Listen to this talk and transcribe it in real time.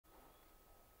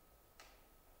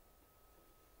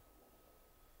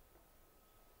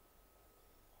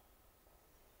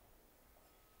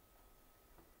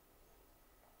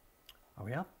Are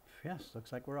we up? Yes,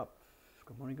 looks like we're up.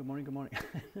 Good morning, good morning, good morning.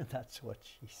 That's what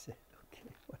she said. Okay,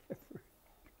 whatever.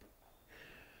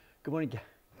 Good morning,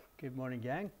 good morning,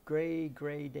 gang. Gray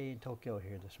day in Tokyo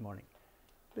here this morning.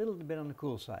 A little bit on the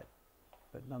cool side,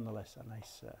 but nonetheless a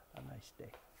nice day.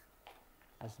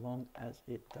 As long as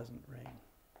it doesn't rain.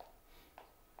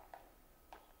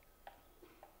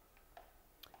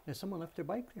 Yeah, someone left their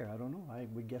bike there. I don't know. I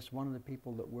would guess one of the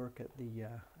people that work at the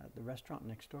restaurant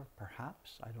next door.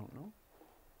 Perhaps, I don't know.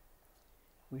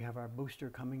 We have our booster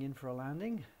coming in for a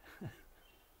landing.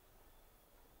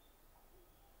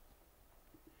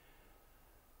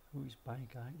 Whose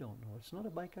bike? I don't know. It's not a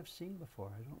bike I've seen before.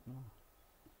 I don't know.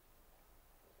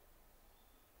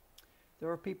 There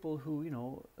are people who,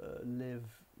 live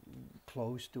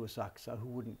close to Asakusa who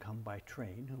wouldn't come by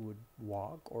train, who would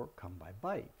walk or come by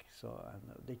bike. So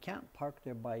they can't park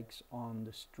their bikes on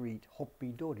the street,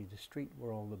 Hoppidori, the street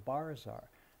where all the bars are.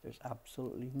 There's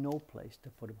absolutely no place to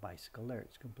put a bicycle there.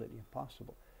 It's completely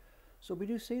impossible. So we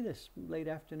do see this late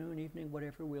afternoon, evening,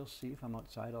 whatever. We'll see. If I'm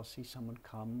outside, I'll see someone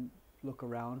come, look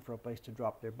around for a place to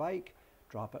drop their bike,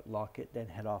 drop it, lock it, then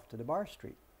head off to the bar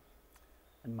street.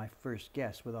 And my first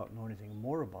guess, without knowing anything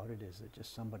more about it, is that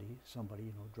just somebody,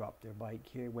 dropped their bike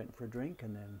here, went for a drink,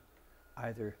 and then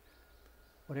either,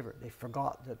 whatever, they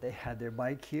forgot that they had their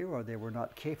bike here, or they were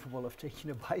not capable of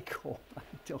taking a bike home. I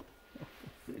don't know.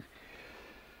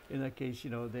 In that case,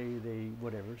 they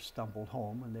whatever, stumbled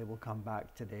home, and they will come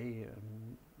back today.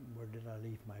 And where did I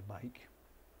leave my bike?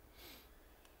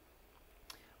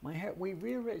 My hair,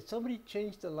 somebody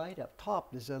changed the light up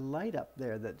top. There's a light up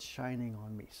there that's shining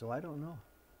on me, so I don't know.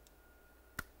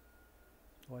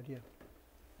 No idea.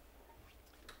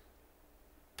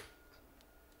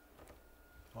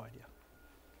 No idea.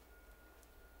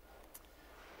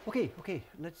 Okay.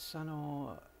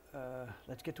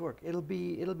 Let's get to work. It'll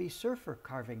be surfer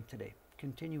carving today,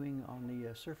 continuing on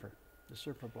the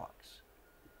surfer blocks.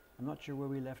 I'm not sure where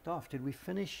we left off. Did we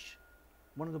finish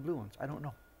one of the blue ones? I don't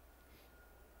know.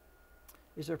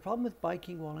 Is there a problem with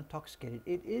biking while intoxicated?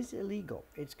 It is illegal.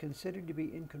 It's considered to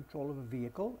be in control of a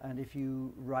vehicle, and if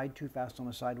you ride too fast on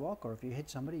a sidewalk or if you hit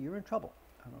somebody, you're in trouble.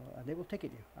 And they will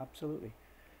ticket you, absolutely.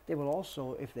 They will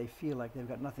also, if they feel like they've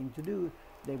got nothing to do,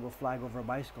 they will flag over a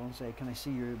bicycle and say, can I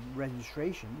see your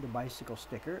registration, the bicycle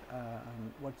sticker?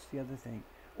 What's the other thing?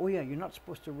 Oh yeah, you're not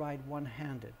supposed to ride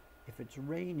one-handed. If it's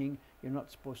raining, you're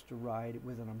not supposed to ride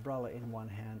with an umbrella in one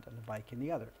hand and a bike in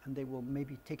the other. And they will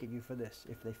maybe ticket you for this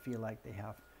if they feel like they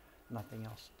have nothing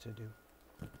else to do.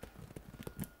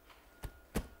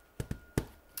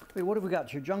 Wait, what have we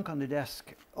got? Your junk on the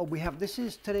desk. Oh, we have, this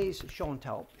is today's show and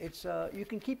tell. It's, you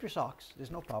can keep your socks.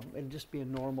 There's no problem. It'll just be a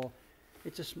normal,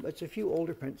 it's a few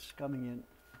older prints coming in.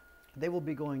 They will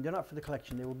be going, they're not for the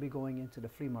collection. They will be going into the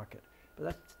flea market. But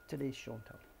that's today's show and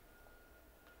tell.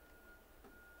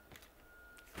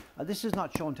 This is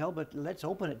not show and tell, but let's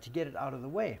open it to get it out of the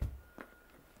way.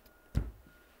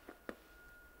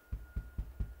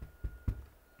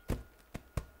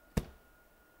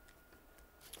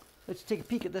 Let's take a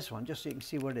peek at this one, just so you can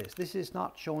see what it is. This is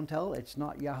not show and tell. It's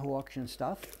not Yahoo auction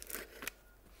stuff.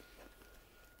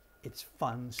 It's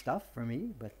fun stuff for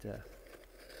me, but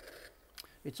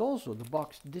it's also, the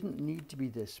box didn't need to be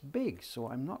this big, so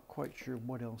I'm not quite sure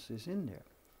what else is in there.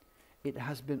 It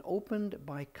has been opened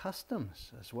by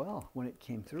customs as well when it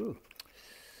came through.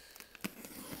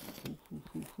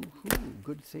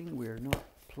 Good thing we're not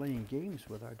playing games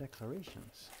with our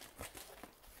declarations.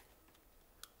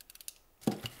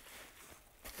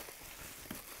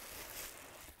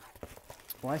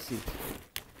 Oh, I see.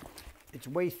 It's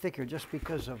way thicker just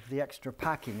because of the extra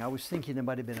packing. I was thinking there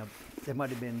might have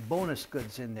been bonus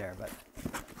goods in there, but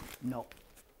no.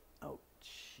 Out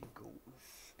she goes.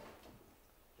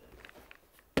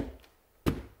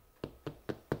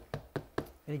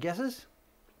 Any guesses?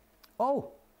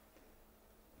 Oh!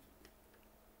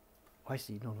 I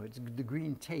see. No, it's the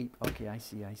green tape. Okay, I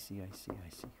see.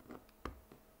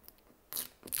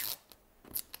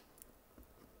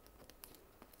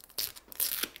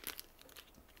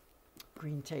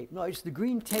 Green tape. No, it's the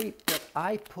green tape that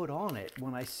I put on it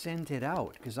when I sent it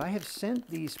out, because I have sent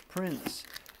these prints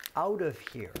out of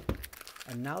here,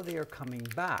 and now they are coming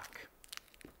back.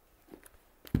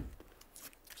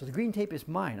 So the green tape is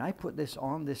mine. I put this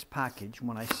on this package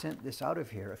when I sent this out of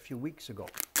here a few weeks ago.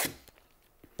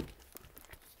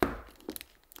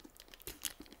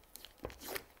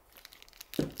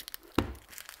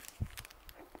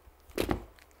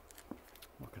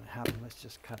 What can happen? Let's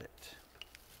just cut it.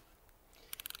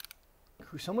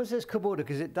 Someone says Kubota,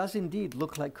 because it does indeed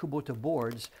look like Kubota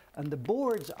boards, and the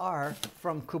boards are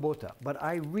from Kubota, but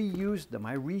I reused them.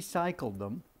 I recycled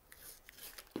them.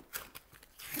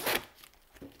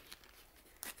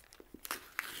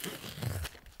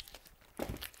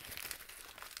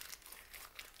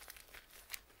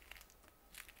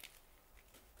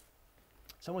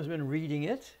 Someone's been reading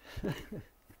it.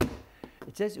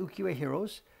 It says Ukiyo-e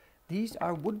Heroes. These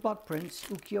are woodblock prints,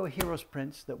 Ukiyo-e Heroes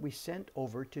prints that we sent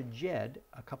over to Jed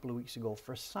a couple of weeks ago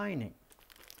for signing.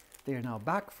 They are now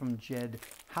back from Jed,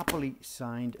 happily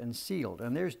signed and sealed.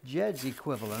 And there's Jed's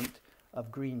equivalent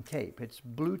of green tape. It's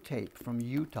blue tape from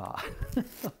Utah.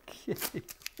 Okay.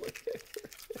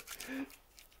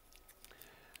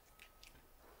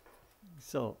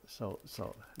 So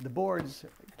the boards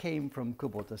came from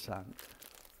Kubota-san.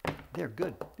 They're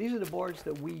good. These are the boards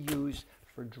that we use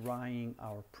for drying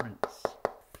our prints.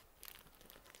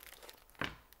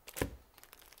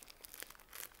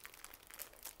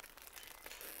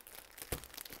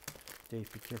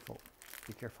 Dave, be careful.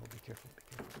 Be careful, be careful, be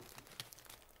careful.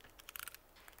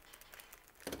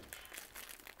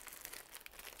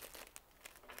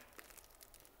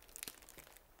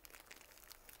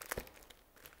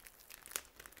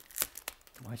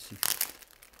 Oh, I see.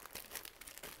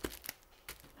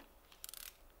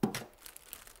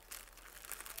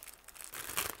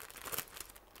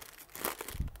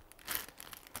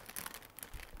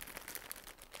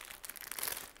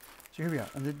 So here we are,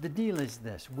 and the deal is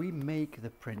this. We make the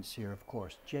prints here, of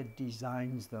course. Jed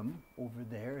designs them over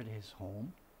there at his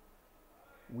home.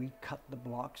 We cut the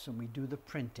blocks and we do the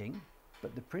printing,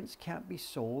 but the prints can't be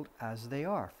sold as they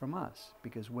are from us,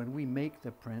 because when we make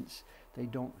the prints, they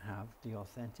don't have the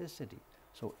authenticity.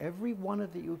 So every one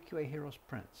of the Ukiyo-e Heroes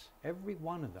prints, every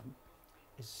one of them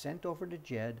is sent over to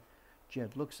Jed.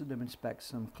 Jed looks at them, inspects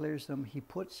them, clears them. He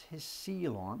puts his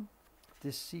seal on.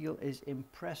 This seal is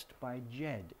impressed by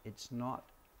Jed. It's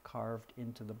not carved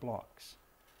into the blocks.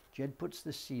 Jed puts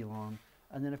the seal on,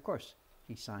 and then of course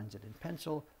he signs it in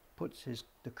pencil, puts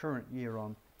the current year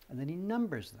on, and then he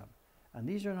numbers them. And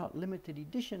these are not limited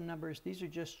edition numbers, these are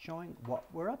just showing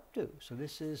what we're up to. So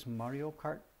this is Mario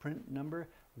Kart print number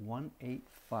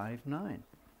 1859.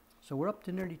 So we're up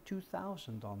to nearly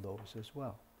 2,000 on those as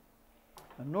well.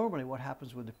 And normally what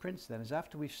happens with the prints then is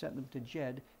after we've sent them to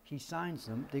Jed, he signs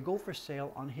them, they go for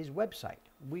sale on his website.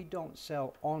 We don't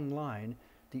sell online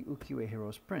the Ukiyo-e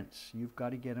Heroes prints. You've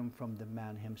got to get them from the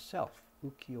man himself,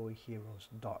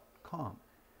 ukiyoeheroes.com.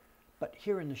 But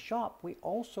here in the shop, we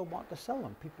also want to sell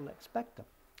them. People expect them.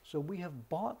 So we have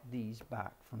bought these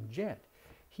back from Jed.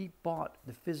 He bought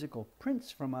the physical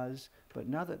prints from us, but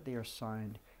now that they are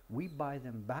signed, we buy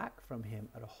them back from him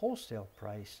at a wholesale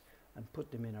price and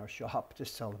put them in our shop to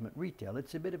sell them at retail.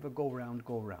 It's a bit of a go round,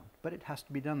 but it has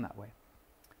to be done that way.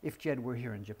 If Jed were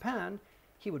here in Japan,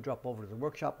 he would drop over to the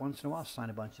workshop once in a while, sign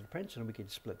a bunch of the prints, and we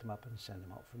could split them up and send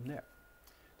them out from there.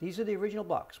 These are the original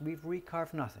blocks. We've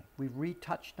recarved nothing. We've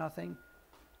retouched nothing.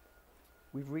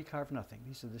 We've recarved nothing.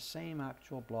 These are the same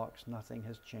actual blocks. Nothing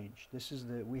has changed. This is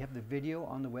we have the video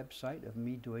on the website of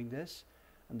me doing this,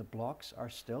 and the blocks are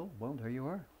still, well, there you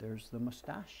are. There's the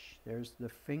mustache. There's the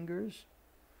fingers.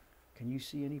 Can you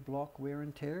see any block wear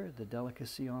and tear? The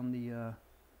delicacy on the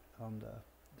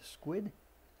squid.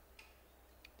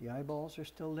 The eyeballs are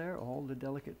still there. All the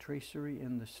delicate tracery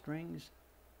in the strings.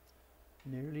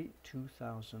 Nearly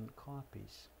 2,000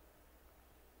 copies.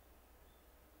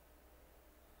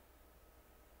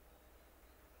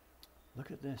 Look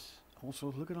at this.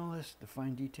 Also, look at all this, the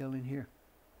fine detail in here.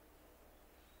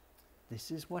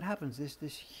 This is what happens.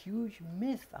 This huge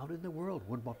myth out in the world.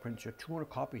 Woodblock prints are 200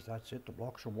 copies. That's it. The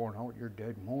blocks are worn out. You're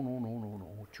dead.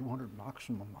 No. 200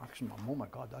 maximum. Oh my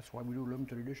God, that's why we do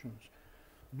limited editions.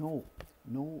 No.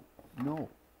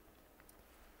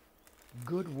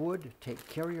 Good wood, take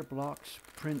care of your blocks,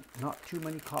 print not too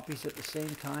many copies at the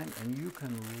same time, and you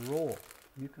can roll.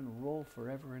 You can roll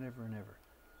forever and ever and ever.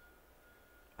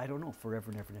 I don't know, forever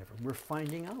and ever and ever. We're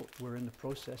finding out. We're in the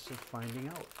process of finding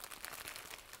out.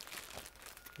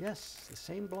 Yes, the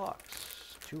same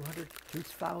blocks,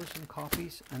 2,000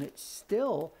 copies, and it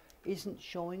still isn't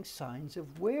showing signs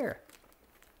of wear.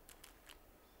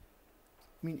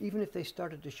 I mean, even if they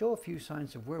started to show a few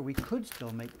signs of wear, we could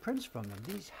still make prints from them.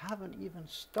 These haven't even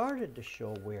started to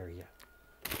show wear yet.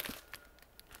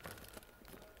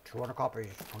 200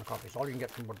 copies, all you can get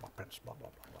from woodblock prints, blah, blah,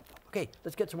 blah, blah, blah. Okay,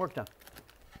 let's get some work done.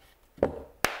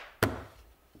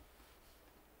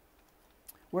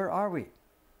 Where are we?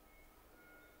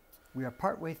 We are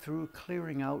partway through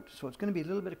clearing out, so it's going to be a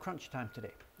little bit of crunch time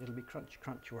today. It'll be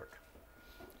crunch work.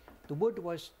 The wood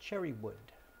was cherry wood.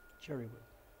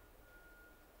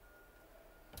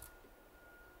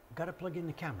 Got to plug in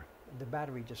the camera. The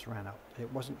battery just ran out. It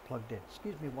wasn't plugged in.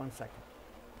 Excuse me 1 second.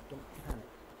 Don't panic.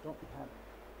 Don't panic.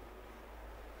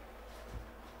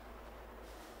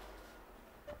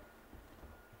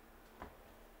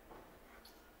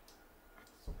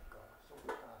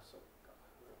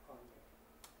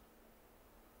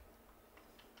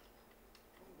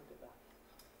 Look at that.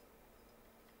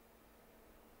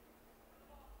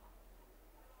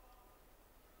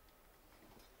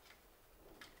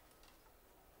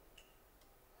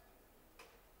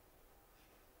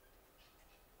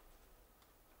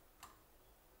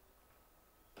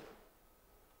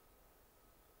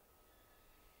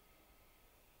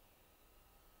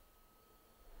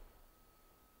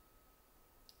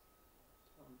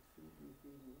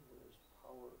 feed me, where's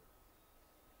power?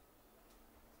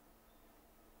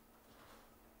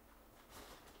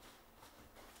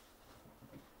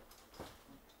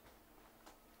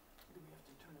 Do we have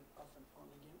to turn it off and on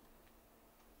again?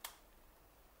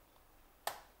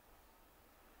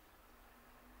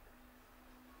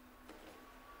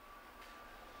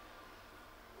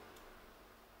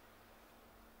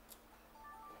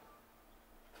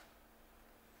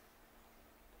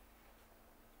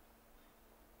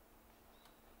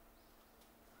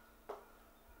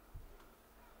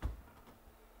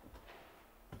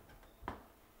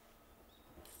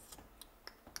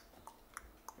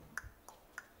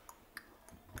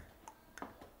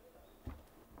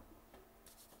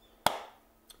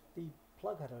 The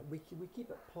plug had we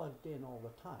keep it plugged in all the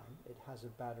time. It has a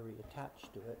battery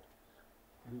attached to it.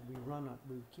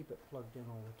 We keep it plugged in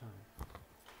all the time.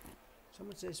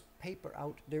 Someone says paper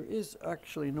out. There is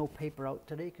actually no paper out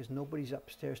today because nobody's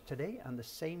upstairs today, and the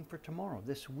same for tomorrow.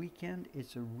 This weekend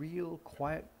is a real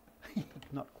quiet,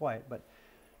 not quiet, but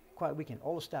quiet weekend.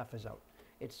 All the staff is out.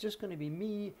 It's just going to be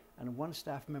me and one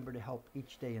staff member to help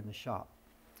each day in the shop.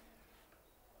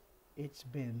 It's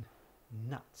been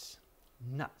nuts.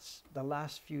 Nuts. The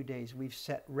last few days we've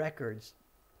set records.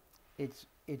 It's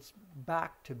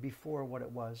back to before what it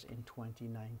was in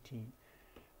 2019.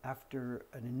 After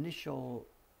an initial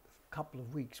couple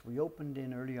of weeks, we opened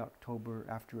in early October.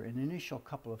 After an initial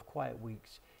couple of quiet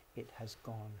weeks, it has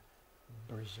gone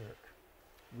berserk.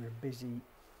 We're busy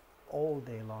all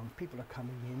day long. People are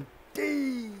coming in,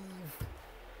 Dave!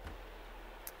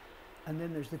 And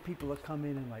then there's the people that come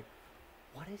in and like,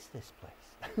 what is this place?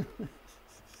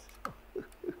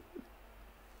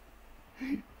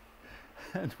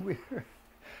 And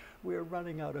we're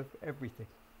running out of everything,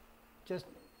 just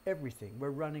everything. We're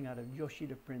running out of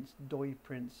Yoshida prints, Doi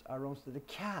prints, our own stuff. The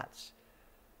cats,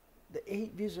 the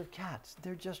 8 views of cats,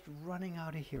 they're just running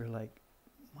out of here like,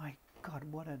 my God,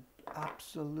 what an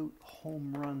absolute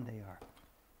home run they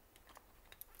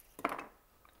are.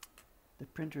 The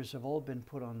printers have all been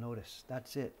put on notice.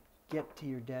 That's it. Get to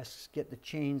your desks, get the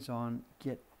chains on,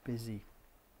 get busy.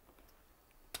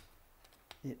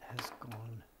 It has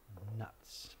gone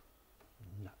nuts.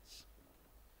 Nuts.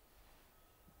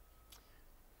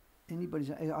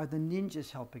 Are the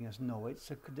ninjas helping us? No,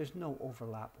 there's no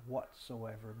overlap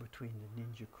whatsoever between the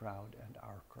ninja crowd and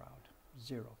our crowd.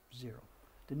 Zero.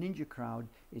 The ninja crowd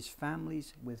is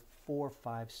families with 4,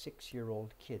 5,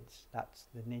 6-year-old kids. That's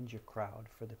the ninja crowd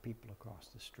for the people across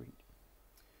the street.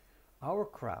 Our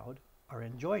crowd are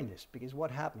enjoying this because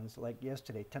what happens, like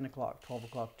yesterday, 10 o'clock, 12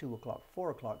 o'clock, 2 o'clock,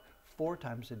 4 o'clock, 4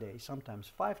 times a day, sometimes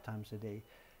 5 times a day,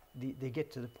 they get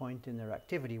to the point in their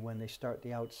activity when they start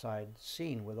the outside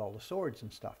scene with all the swords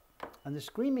and stuff. And the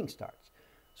screaming starts.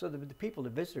 So the people, the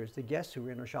visitors, the guests who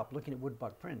are in our shop looking at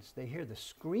woodblock prints, they hear the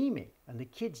screaming and the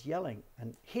kids yelling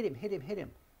and hit him, hit him, hit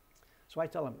him. So I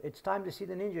tell them, it's time to see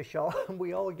the ninja show. And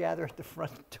we all gather at the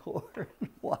front door and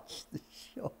watch the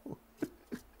show.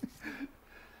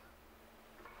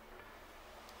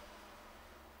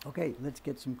 Okay, let's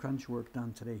get some crunch work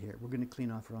done today here. We're going to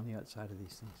clean off around the outside of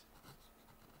these things.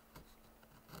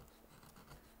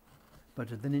 But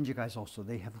the ninja guys also,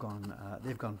 they've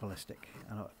gone ballistic.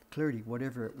 Clearly,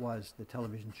 whatever it was, the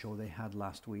television show they had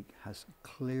last week has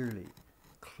clearly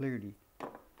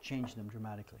changed them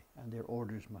dramatically. And their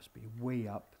orders must be way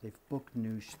up. They've booked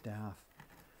new staff.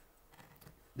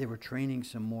 They were training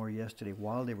some more yesterday.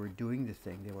 While they were doing the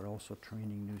thing, they were also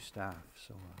training new staff.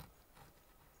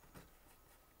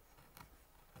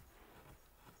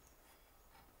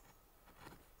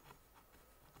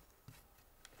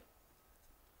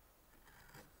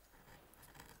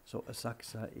 So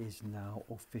Asakusa is now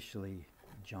officially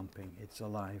jumping. It's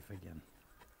alive again.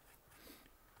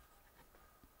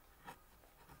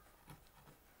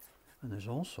 And there's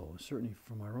also, certainly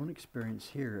from our own experience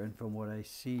here and from what I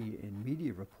see in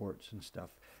media reports and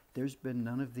stuff, there's been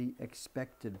none of the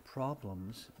expected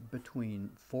problems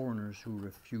between foreigners who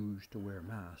refuse to wear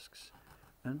masks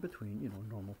and between,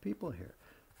 normal people here.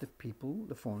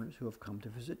 The foreigners who have come to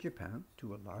visit Japan,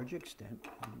 to a large extent,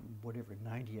 whatever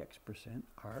 90x%,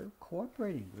 are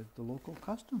cooperating with the local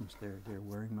customs. They're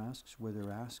wearing masks where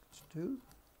they're asked to.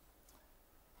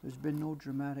 There's been no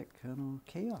dramatic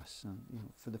chaos.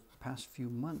 And, for the past few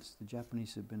months, the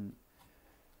Japanese have been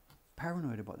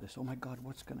paranoid about this. Oh my God,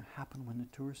 what's going to happen when the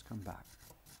tourists come back?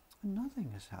 And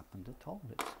nothing has happened at all.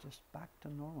 It's just back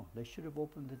to normal. They should have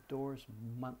opened the doors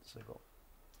months ago.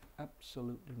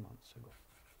 Absolutely months ago.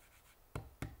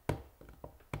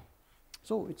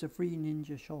 So it's a free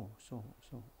ninja show. So.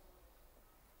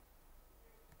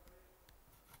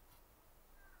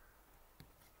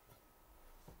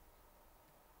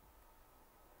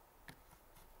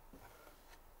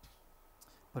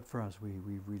 But for us, we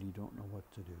really don't know what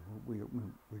to do.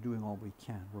 We're doing all we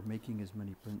can. We're making as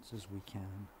many prints as we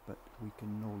can, but we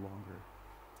can no longer.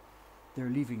 They're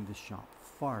leaving the shop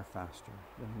far faster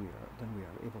than we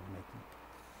are able to make them.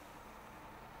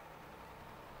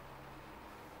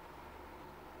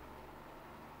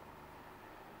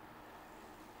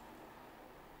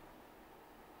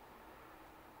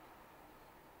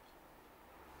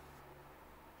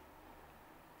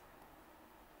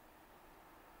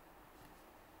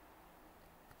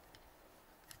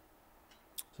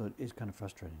 So it is kind of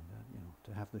frustrating that, you know,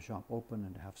 to have the shop open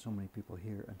and to have so many people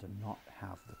here and to not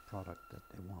have the product that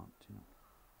they want, you know.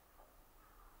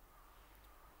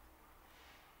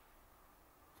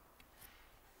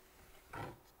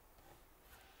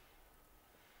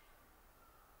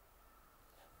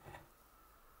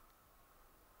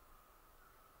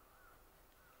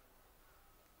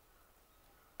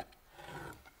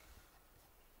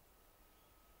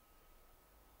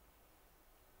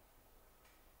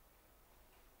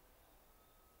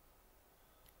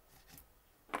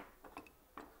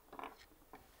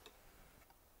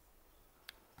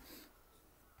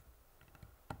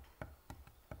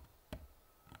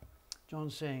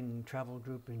 John's saying travel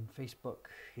group in Facebook.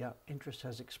 Yeah, interest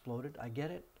has exploded. I get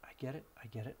it. I get it. I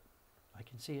get it. I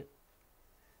can see it.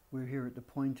 We're here at the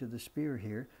point of the spear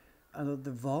here.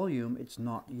 The volume, it's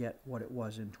not yet what it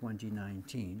was in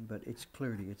 2019, but it's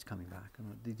coming back.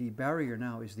 The barrier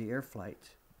now is the air flight.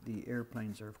 The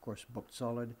airplanes are, of course, booked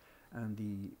solid, and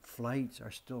the flights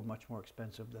are still much more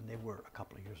expensive than they were a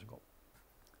couple of years ago.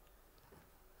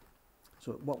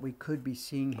 So what we could be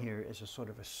seeing here is a sort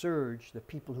of a surge, the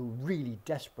people who really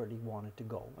desperately wanted to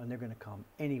go, and they're going to come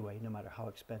anyway, no matter how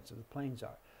expensive the planes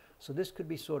are. So this could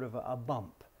be sort of a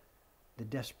bump. The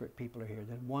desperate people are here.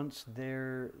 Then once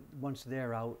they're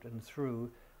out and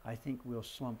through, I think we'll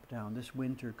slump down. This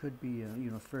winter could be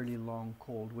a fairly long,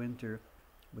 cold winter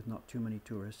with not too many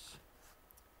tourists.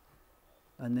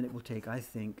 And then it will take, I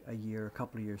think, a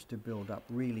couple of years to build up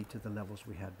really to the levels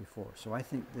we had before. So I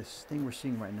think this thing we're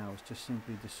seeing right now is just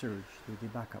simply the surge, the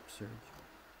backup surge.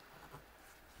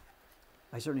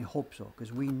 I certainly hope so,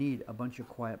 because we need a bunch of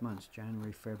quiet months,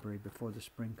 January, February, before the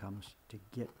spring comes, to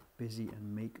get busy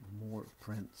and make more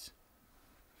prints.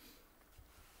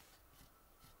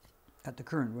 At the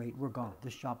current rate, we're gone.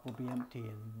 This shop will be empty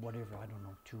in whatever, I don't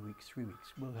know, 2 weeks, 3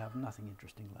 weeks. We'll have nothing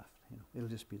interesting left. It'll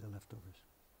just be the leftovers.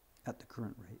 At the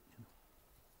current rate,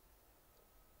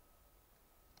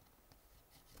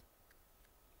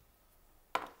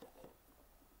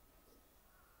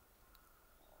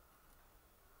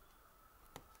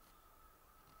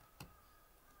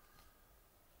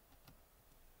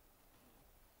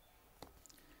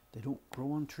 They don't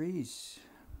grow on trees.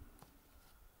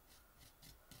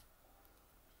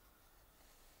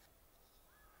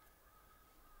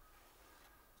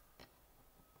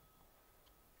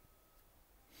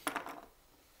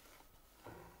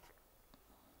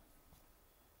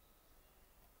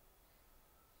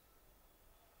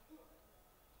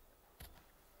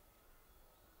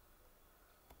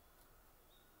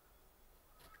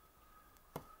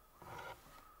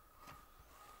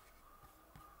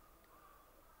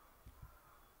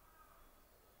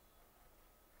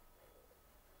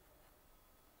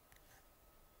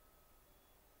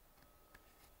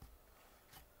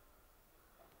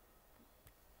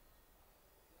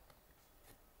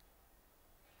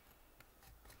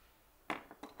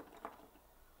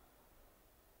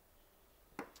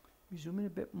 We zoom in a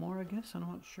bit more, I guess. I'm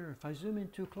not sure. If I zoom in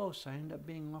too close, I end up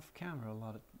being off camera a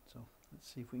lot. So let's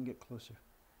see if we can get closer.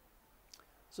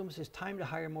 Someone says, time to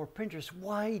hire more printers.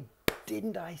 Why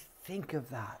didn't I think of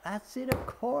that? That's it, of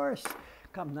course.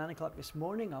 Come 9 o'clock this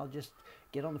morning, I'll just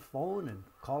get on the phone and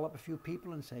call up a few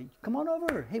people and say, come on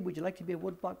over. Hey, would you like to be a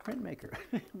woodblock printmaker?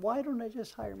 Why don't I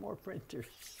just hire more printers?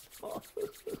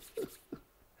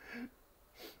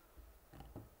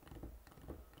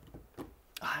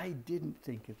 I didn't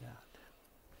think of that.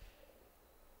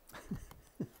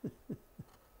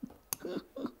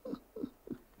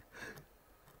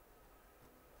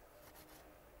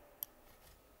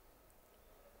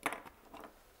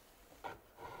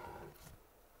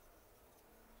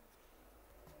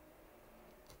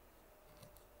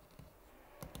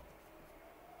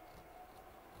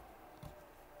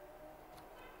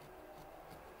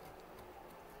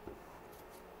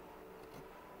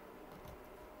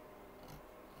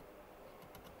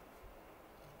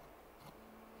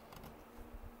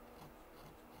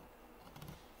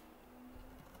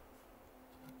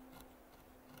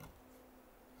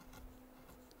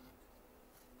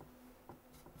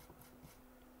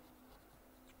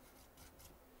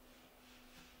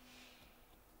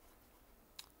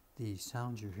 The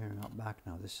sounds you're hearing out back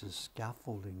now, this is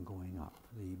scaffolding going up.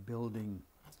 The building,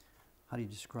 how do you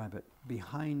describe it?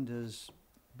 Behind us,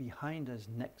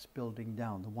 next building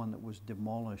down, the one that was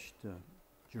demolished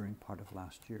during part of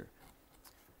last year.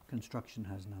 Construction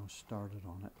has now started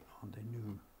on it, on the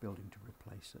new building to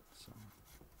replace it. So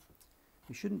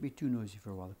it shouldn't be too noisy for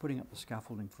a while. They're putting up the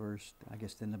scaffolding first. I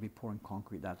guess then they'll be pouring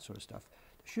concrete, that sort of stuff.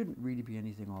 There shouldn't really be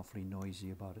anything awfully noisy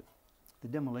about it. The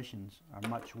demolitions are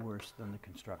much worse than the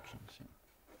constructions.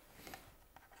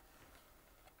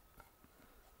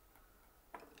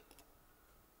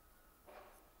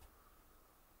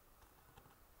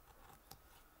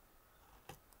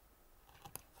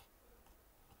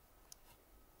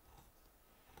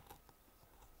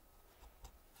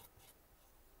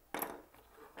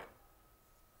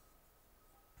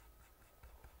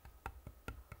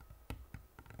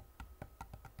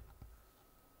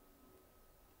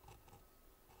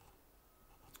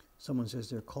 Someone says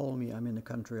they're calling me, I'm in the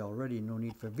country already, no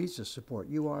need for visa support.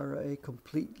 You are a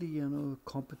completely,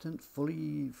 competent,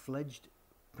 fully fledged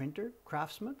printer,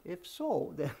 craftsman? If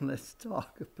so, then let's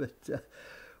talk. But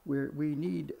we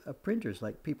need printers,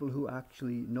 like people who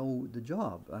actually know the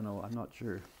job. I know, I'm not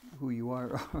sure who you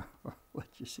are or what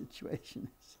your situation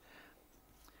is.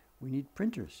 We need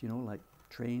printers, like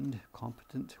trained,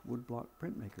 competent woodblock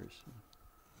printmakers.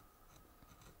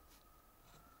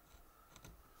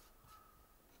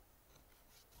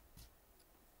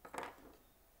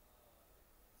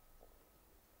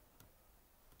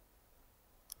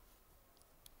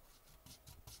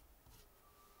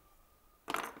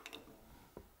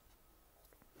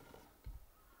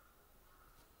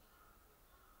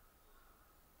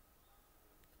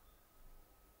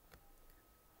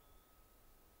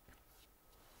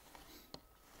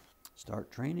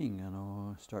 Start training,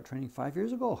 start training 5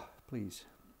 years ago, please,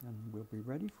 and we'll be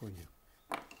ready for you.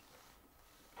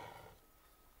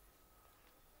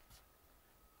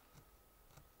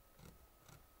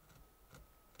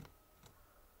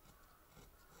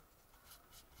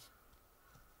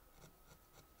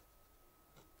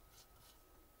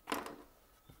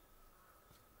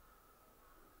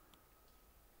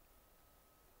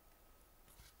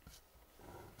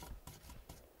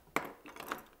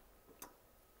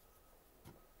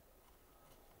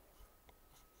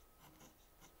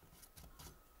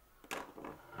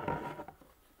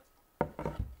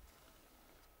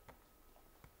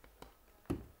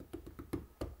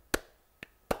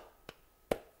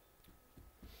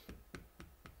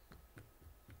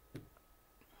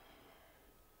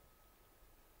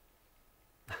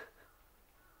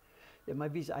 Yeah, my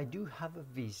visa, I do have a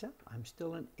visa. I'm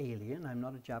still an alien. I'm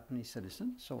not a Japanese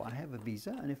citizen, so I have a visa.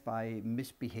 And if I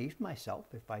misbehaved myself,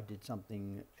 if I did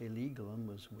something illegal and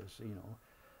was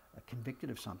convicted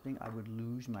of something, I would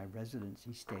lose my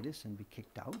residency status and be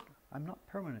kicked out. I'm not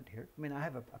permanent here. I mean, I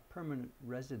have a permanent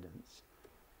residence.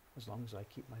 As long as I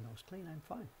keep my nose clean, I'm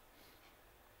fine.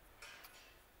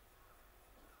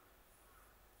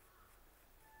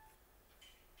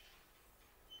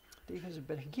 Dave has a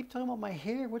better. He keeps talking about my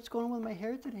hair. What's going on with my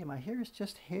hair today? My hair is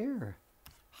just hair.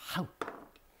 How?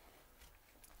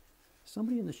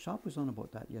 Somebody in the shop was on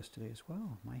about that yesterday as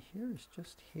well. My hair is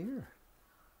just hair.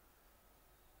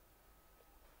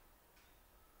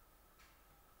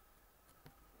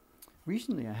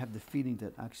 Recently, I have the feeling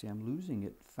that actually I'm losing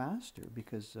it faster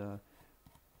because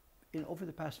over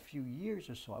the past few years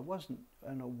or so, I wasn't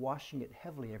washing it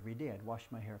heavily every day. I'd wash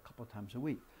my hair a couple of times a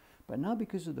week. But now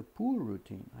because of the pool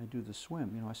routine, I do the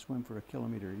swim. I swim for 1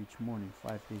 kilometer each morning,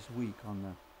 5 days a week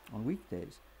on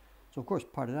weekdays. So of course,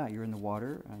 part of that, you're in the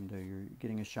water and you're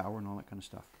getting a shower and all that kind of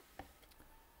stuff.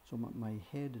 So my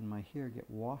head and my hair get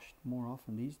washed more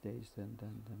often these days than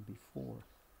before.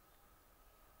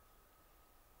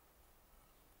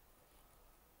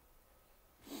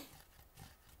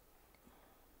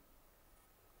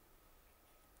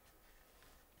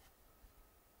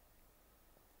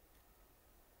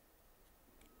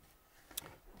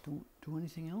 Don't do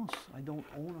anything else. I don't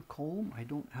own a comb. I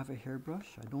don't have a hairbrush.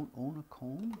 I don't own a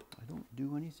comb. I don't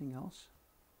do anything else.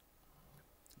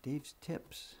 Dave's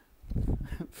tips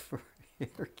for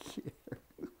hair care.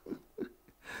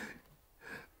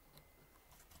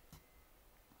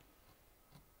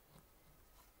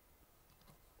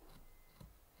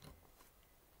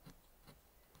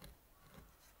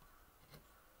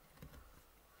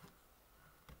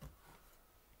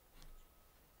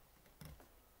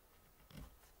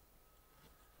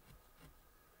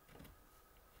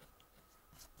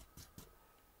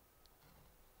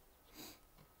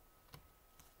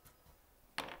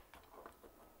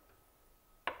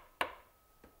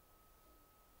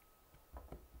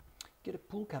 Get a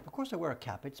pool cap. Of course I wear a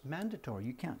cap. It's mandatory.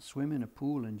 You can't swim in a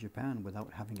pool in Japan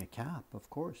without having a cap, of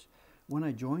course. When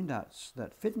I joined that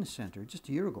fitness center just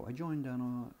a year ago, I joined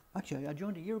actually I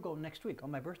joined a year ago next week on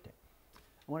my birthday.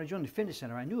 And when I joined the fitness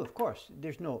center, I knew, of course,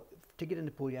 to get in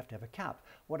the pool you have to have a cap.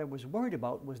 What I was worried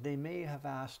about was they may have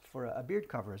asked for a beard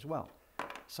cover as well.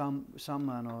 Some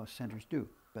centers do,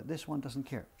 but this one doesn't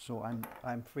care, so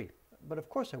I'm free. But of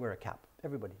course I wear a cap.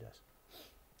 Everybody does.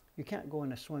 You can't go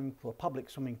in a swimming pool, a public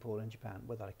swimming pool in Japan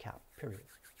without a cap, period.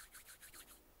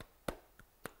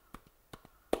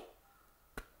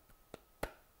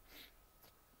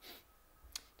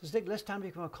 Does it take less time to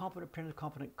become a competent printer,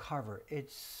 competent carver?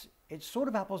 It's sort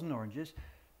of apples and oranges.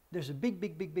 There's a big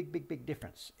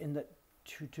difference in that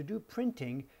to do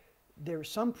printing,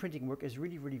 some printing work is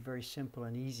really very simple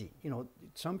and easy. You know,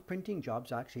 some printing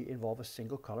jobs actually involve a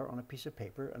single color on a piece of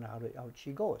paper and out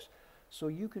she goes. So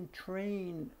you can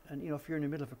train, and you know, if you're in the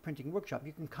middle of a printing workshop,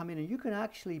 you can come in and you can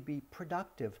actually be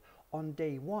productive on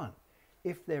day one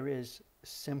if there is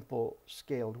simple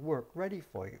scaled work ready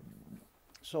for you.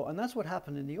 So, and that's what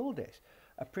happened in the old days.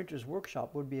 A printer's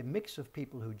workshop would be a mix of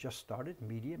people who just started,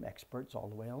 medium, experts, all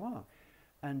the way along.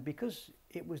 And because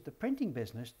it was the printing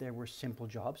business, there were simple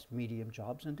jobs, medium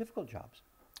jobs, and difficult jobs.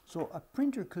 So a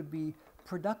printer could be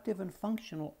productive and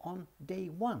functional on day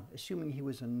one, assuming he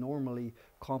was a normally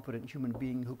competent human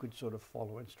being who could sort of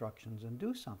follow instructions and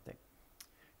do something.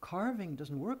 Carving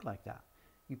doesn't work like that.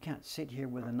 You can't sit here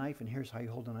with a knife and here's how you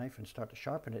hold a knife and start to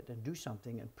sharpen it and do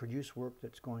something and produce work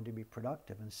that's going to be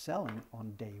productive and selling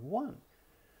on day one.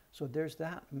 So there's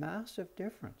that massive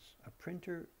difference. A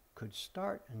printer could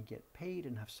start and get paid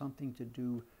and have something to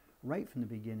do right from the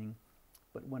beginning.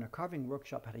 But when a carving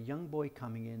workshop had a young boy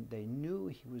coming in, they knew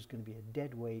he was going to be a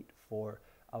dead weight for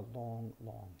a long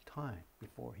time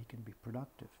before he can be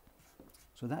productive.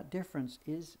 So that difference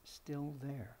is still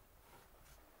there.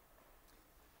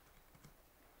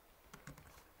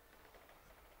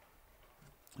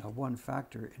 Now, one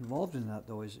factor involved in that,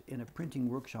 though, is in a printing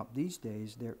workshop these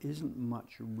days, there isn't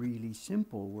much really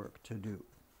simple work to do.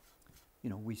 You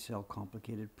know, we sell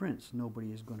complicated prints.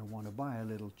 Nobody is going to want to buy a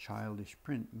little childish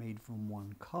print made from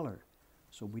one color.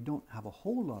 So we don't have a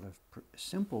whole lot of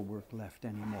simple work left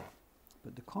anymore.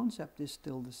 But the concept is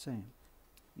still the same.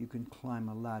 You can climb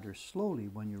a ladder slowly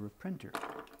when you're a printer.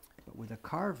 But with a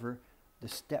carver, the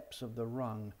steps of the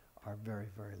rung are very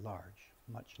large,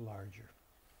 much larger.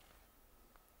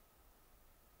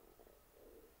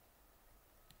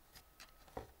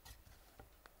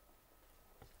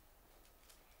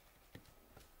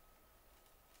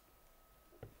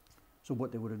 So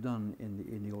what they would have done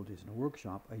in the old days in a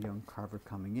workshop, a young carver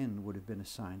coming in would have been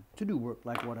assigned to do work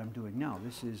like what I'm doing now.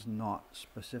 This is not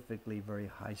specifically very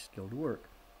high-skilled work.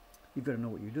 You've got to know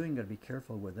what you're doing, got to be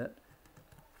careful with it.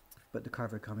 But the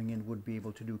carver coming in would be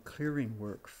able to do clearing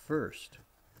work first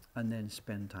and then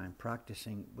spend time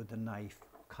practicing with the knife,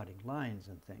 cutting lines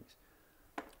and things.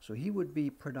 So he would be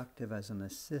productive as an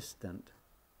assistant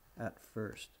at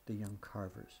first, the young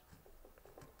carvers.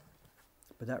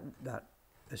 But that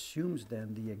assumes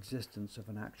then the existence of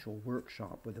an actual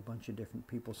workshop with a bunch of different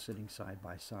people sitting side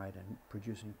by side and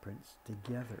producing prints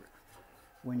together.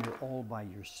 When you're all by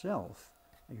yourself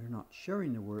and you're not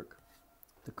sharing the work,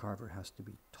 the carver has to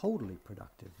be totally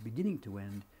productive, beginning to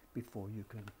end, before you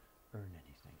can earn anything.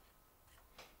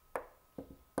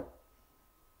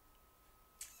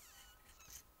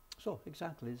 So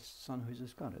exactly, Son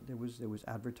who's got it. There was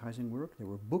advertising work. There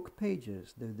were book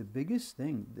pages. The biggest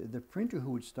thing, the printer who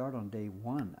would start on day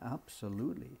one,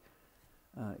 absolutely,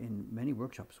 in many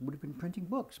workshops would have been printing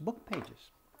books, book pages.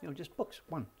 You know, just books.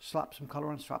 One, slap some color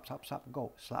on, slap,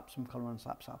 go. Slap some color on,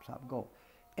 slap, go.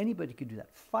 Anybody could do that.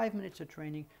 5 minutes of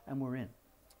training, and we're in.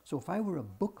 So if I were a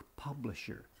book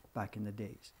publisher back in the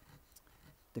days,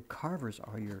 the carvers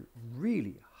are your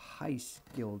really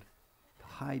high-skilled,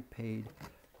 high-paid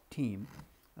team,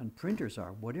 and printers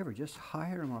are whatever. Just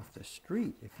hire them off the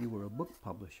street if you were a book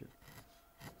publisher.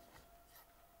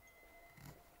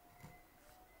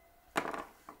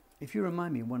 If you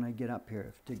remind me when I get up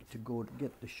here to go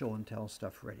get the show and tell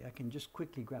stuff ready, I can just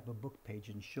quickly grab a book page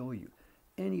and show you.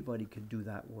 Anybody could do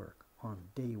that work on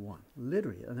day one,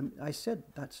 literally. And I said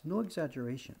that's no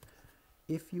exaggeration.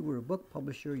 If you were a book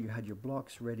publisher, you had your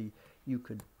blocks ready, you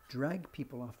could drag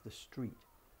people off the street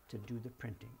to do the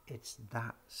printing. It's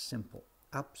that simple,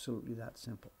 absolutely that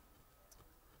simple.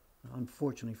 Now,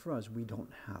 unfortunately for us, we don't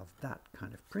have that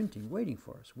kind of printing waiting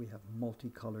for us. We have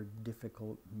multicolored,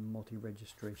 difficult,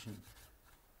 multi-registration.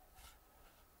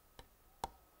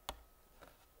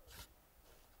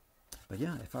 But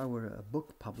yeah, if I were a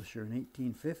book publisher in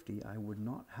 1850, I would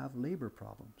not have labor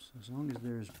problems. As long as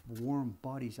there's warm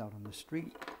bodies out on the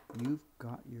street, you've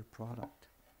got your product.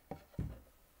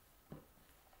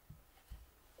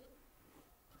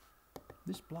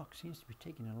 This block seems to be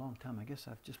taking a long time. I guess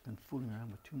I've just been fooling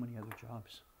around with too many other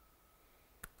jobs.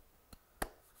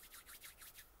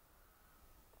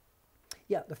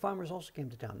 Yeah, the farmers also came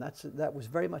to town. That was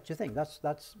very much a thing. That's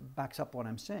backs up what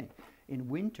I'm saying. In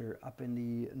winter, up in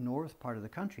the north part of the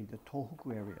country, the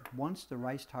Tohoku area, once the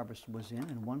rice harvest was in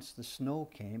and once the snow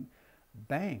came,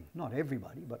 bang, not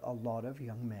everybody, but a lot of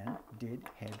young men did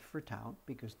head for town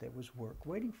because there was work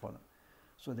waiting for them.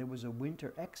 So there was a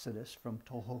winter exodus from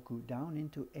Tohoku down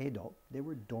into Edo. There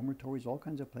were dormitories, all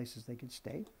kinds of places they could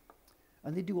stay.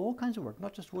 And they do all kinds of work,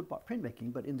 not just woodblock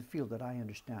printmaking, but in the field that I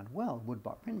understand well,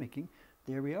 woodblock printmaking.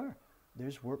 There we are.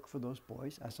 There's work for those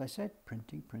boys. As I said,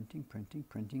 printing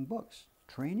books.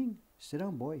 Training, sit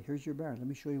down, boy, here's your barn. Let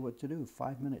me show you what to do.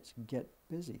 5 minutes, get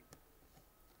busy.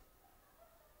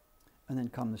 And then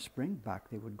come the spring, back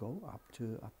they would go up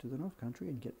to the North Country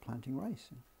and get planting rice.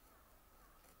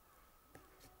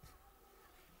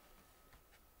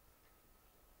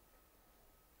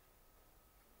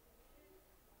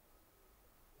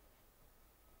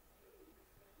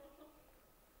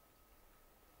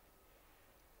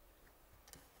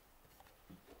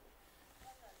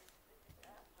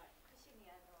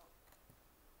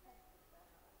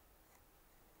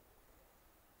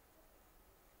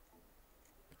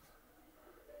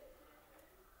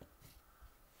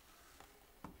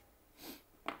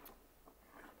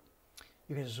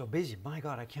 You guys are so busy. My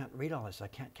God, I can't read all this. I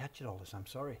can't catch it all this. I'm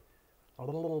sorry.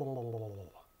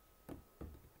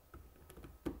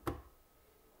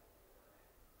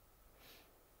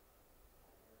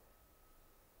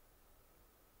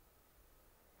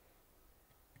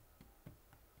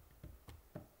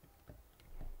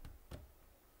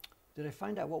 Did I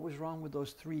find out what was wrong with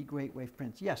those 3 Great Wave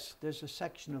prints? Yes, there's a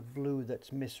section of blue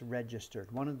that's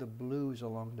misregistered. One of the blues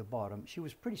along the bottom. She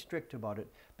was pretty strict about it,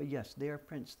 but yes, they are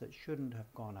prints that shouldn't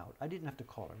have gone out. I didn't have to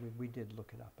call her. We did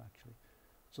look it up, actually.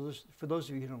 So for those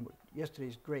of you who don't know,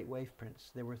 yesterday's Great Wave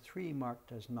prints, there were 3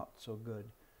 marked as not so good,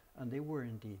 and they were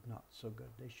indeed not so good.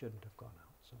 They shouldn't have gone out.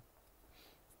 So,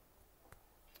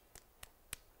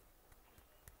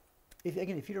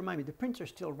 if you remind me, the prints are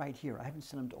still right here. I haven't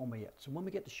sent them to Oma yet. So when we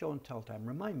get to show and tell time,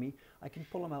 remind me, I can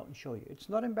pull them out and show you. It's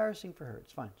not embarrassing for her.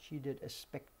 It's fine. She did a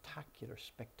spectacular,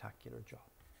 spectacular job.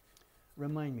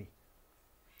 Remind me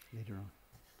later on.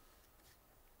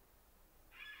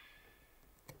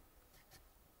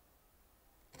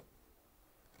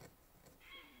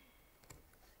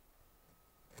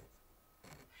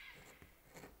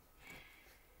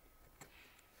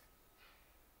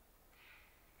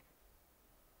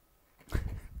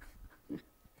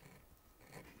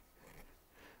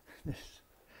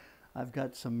 I've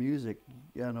got some music,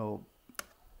 you know,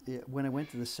 when I went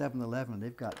to the 7-Eleven,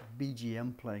 they've got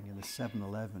BGM playing in the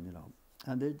 7-Eleven, you know,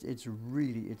 and it's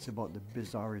about the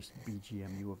bizarrest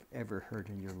BGM you have ever heard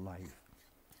in your life.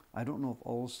 I don't know if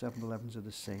all 7-Elevens are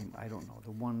the same. I don't know.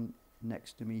 The one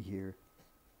next to me here,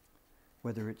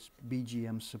 whether it's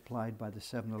BGM supplied by the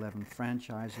 7-Eleven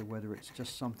franchise or whether it's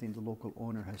just something the local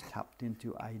owner has tapped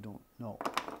into, I don't know.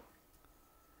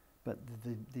 But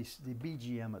the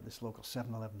BGM at this local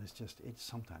 7-Eleven is just, it's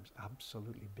sometimes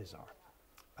absolutely bizarre.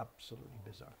 Absolutely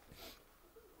bizarre.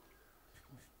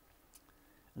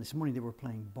 And this morning they were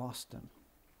playing Boston,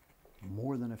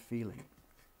 More Than a Feeling.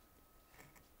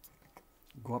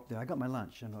 Go up there. I got my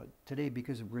lunch. You know, today,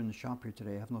 because we're in the shop here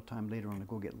today, I have no time later on to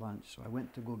go get lunch. So I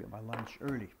went to go get my lunch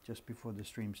early, just before the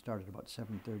stream started, about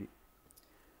 7:30.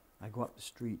 I go up the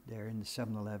street there in the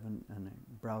 7-Eleven and I'm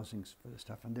browsing for the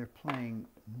stuff, and they're playing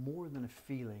More Than a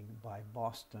Feeling by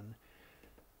Boston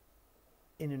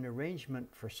in an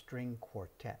arrangement for string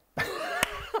quartet.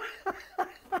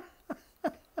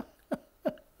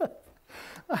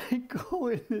 I go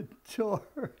in the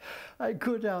door, I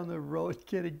go down the road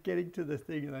getting to the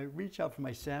thing, and I reach out for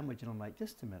my sandwich and I'm like,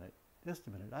 just a minute,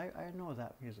 I know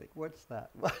that music. What's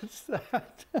that? What's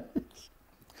that?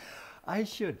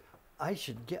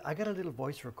 I got a little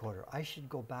voice recorder. I should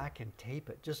go back and tape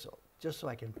it just so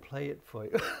I can play it for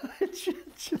you.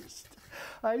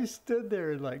 I stood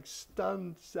there in like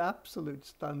absolute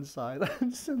stunned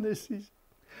silence, and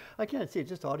I can't see it,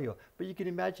 just audio, but you can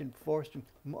imagine Forrest,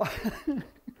 the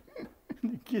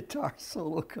guitar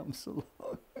solo comes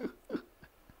along.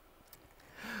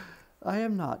 I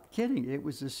am not kidding. It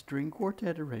was a string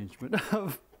quartet arrangement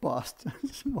of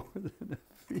Boston's More Than a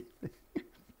Feeling.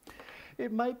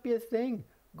 It might be a thing.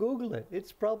 Google it.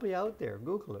 It's probably out there.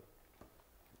 Google it.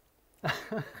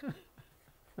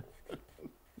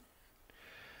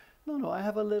 No, no, I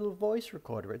have a little voice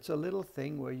recorder. It's a little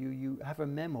thing where you have a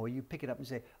memo, you pick it up and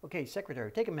say, okay,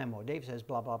 secretary, take a memo. Dave says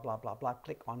blah, blah, blah, blah, blah,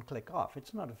 click on, click off.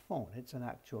 It's not a phone, it's an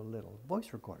actual little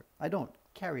voice recorder. I don't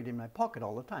carry it in my pocket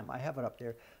all the time. I have it up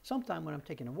there. Sometime when I'm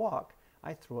taking a walk,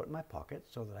 I throw it in my pocket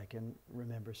so that I can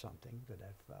remember something that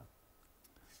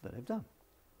I've done.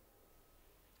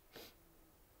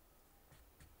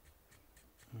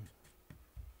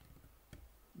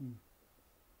 Mm.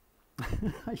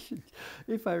 I should,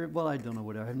 if I, well, I don't know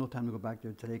what, I have no time to go back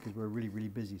there today because we're really, really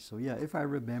busy. So yeah, if I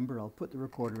remember, I'll put the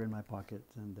recorder in my pocket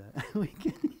and we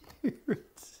can hear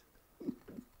it.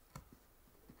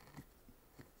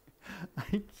 I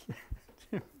can't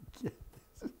get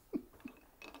this.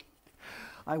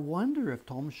 I wonder if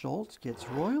Tom Schultz gets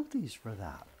royalties for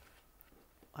that.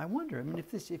 I wonder, I mean,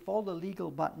 if all the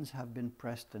legal buttons have been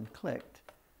pressed and clicked,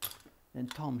 then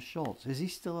Tom Schultz, is he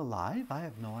still alive? I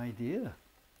have no idea.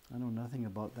 I know nothing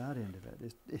about that end of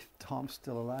it. If Tom's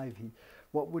still alive,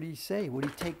 what would he say? Would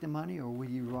he take the money, or would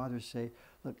he rather say,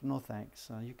 look, no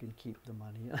thanks, you can keep the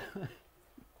money?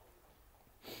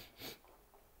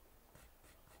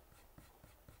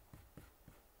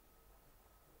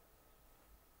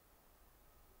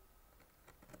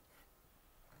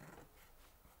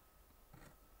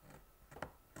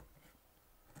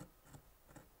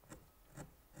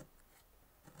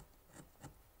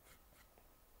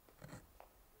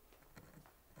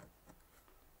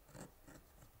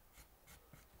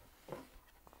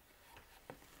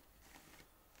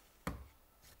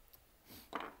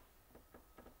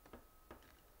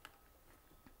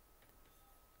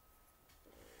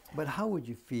 But how would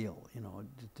you feel, you know,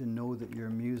 to know that your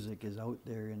music is out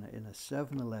there in a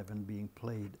 7-Eleven being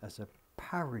played as a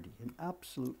parody, an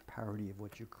absolute parody of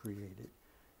what you created?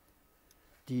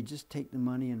 Do you just take the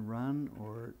money and run,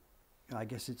 or I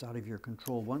guess it's out of your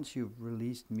control? Once you've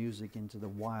released music into the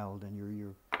wild and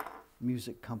your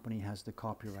music company has the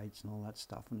copyrights and all that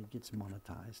stuff and it gets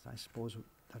monetized, I suppose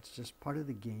that's just part of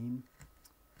the game.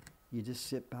 You just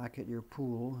sit back at your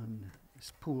pool and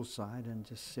poolside and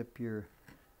just sip your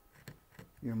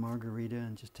margarita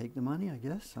and just take the money, I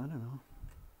guess. I don't know.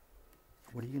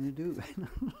 What are you going to do?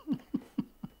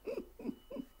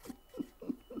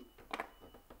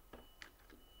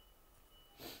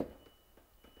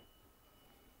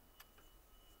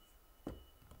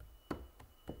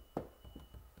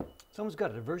 Someone's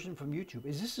got a version from YouTube.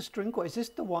 Is this the string quartet? Is this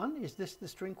the one? Is this the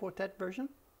string quartet version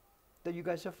that you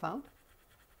guys have found?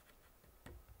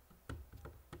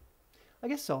 I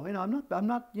guess so. You know, I'm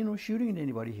not, you know, shooting at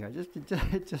anybody here.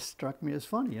 It just struck me as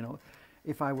funny. You know,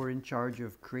 if I were in charge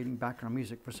of creating background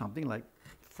music for something like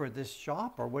for this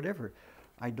shop or whatever,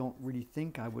 I don't really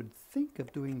think I would think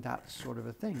of doing that sort of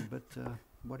a thing. But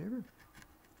whatever.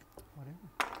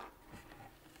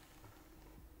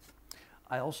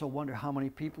 I also wonder how many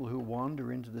people who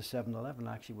wander into the 7-Eleven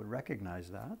actually would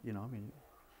recognize that. You know, I mean,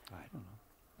 I don't know.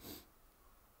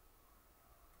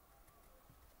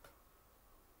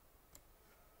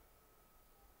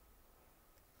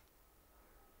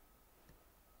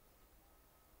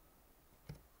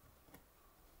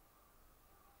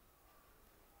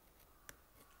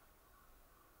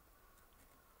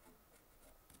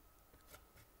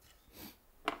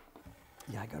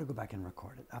 Yeah, I got to go back and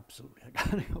record it. Absolutely, I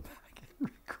got to go back and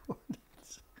record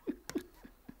it.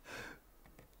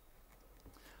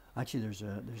 Actually, there's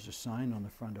a sign on the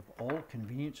front of all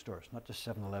convenience stores, not just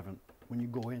 7-Eleven. When you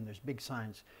go in, there's big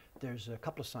signs. There's a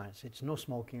couple of signs. It's no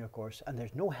smoking, of course, and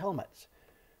there's no helmets.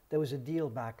 There was a deal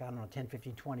back, I don't know, 10,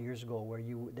 15, 20 years ago where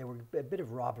there were a bit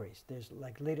of robberies. There's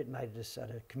like late at night at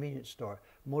a convenience store,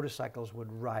 motorcycles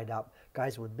would ride up,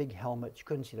 guys with big helmets, you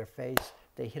couldn't see their face.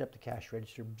 They hit up the cash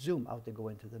register, zoom, out they go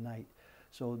into the night.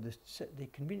 So the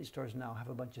convenience stores now have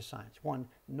a bunch of signs. One,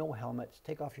 no helmets,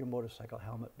 take off your motorcycle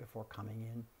helmet before coming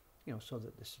in, you know, so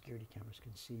that the security cameras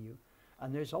can see you.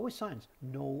 And there's always signs,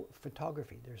 no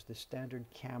photography. There's the standard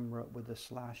camera with a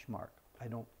slash mark. I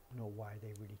don't know why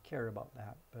they really care about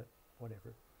that, but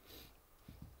whatever.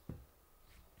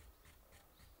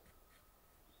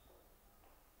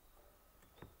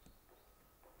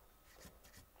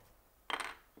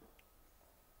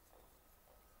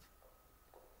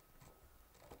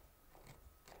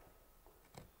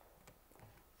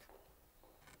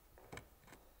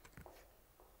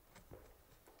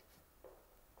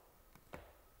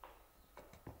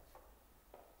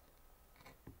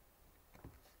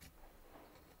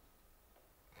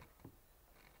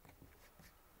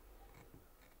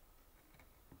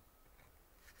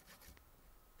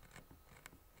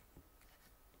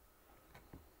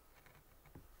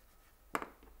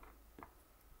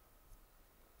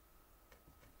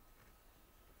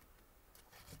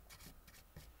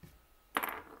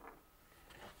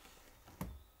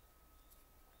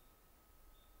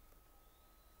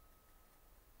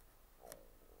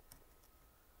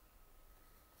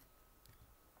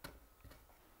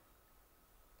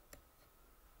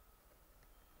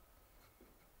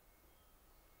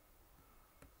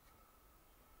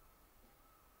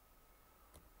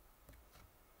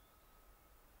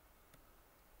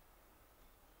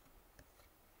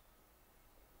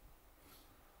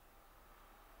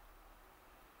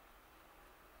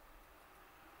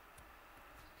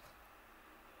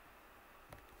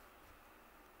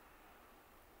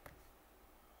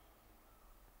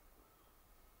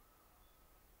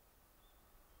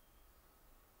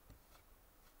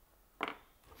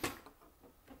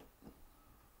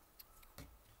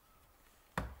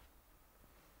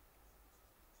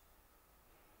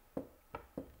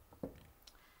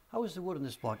 How is the wood on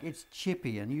this block? It's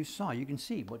chippy, and you can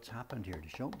see what's happened here to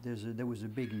show. There was a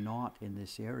big knot in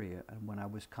this area, and when I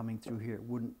was coming through here, it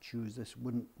wouldn't choose this,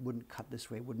 wouldn't cut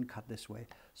this way, wouldn't cut this way.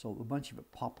 So a bunch of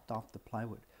it popped off the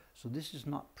plywood. So this is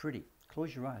not pretty.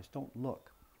 Close your eyes, don't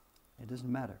look. It doesn't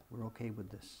matter, we're okay with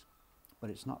this. But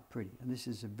it's not pretty, and this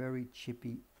is a very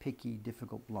chippy, picky,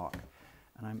 difficult block.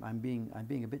 And I'm being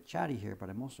a bit chatty here, but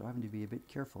I'm also having to be a bit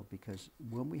careful, because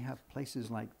when we have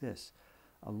places like this,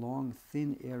 a long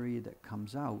thin area that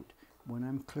comes out, when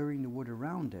I'm clearing the wood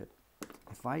around it,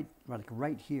 if I, like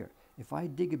right here, if I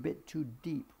dig a bit too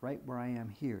deep right where I am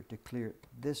here to clear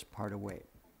this part away,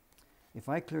 if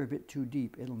I clear a bit too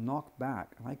deep, it'll knock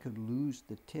back, and I could lose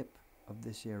the tip of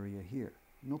this area here.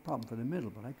 No problem for the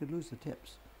middle, but I could lose the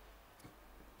tips.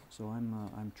 So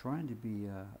I'm trying to be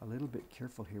a little bit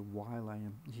careful here while I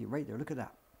am, see right there, look at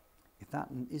that. If that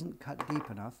isn't cut deep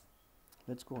enough,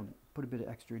 let's go and put a bit of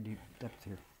extra deep depth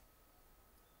here.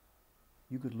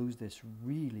 You could lose this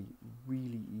really,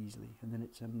 really easily, and then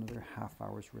it's another half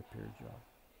hour's repair job.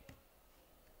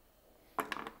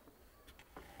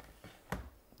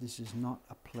 This is not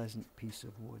a pleasant piece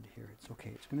of wood here. It's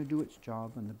okay, it's going to do its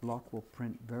job, and the block will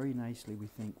print very nicely, we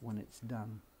think, when it's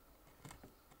done.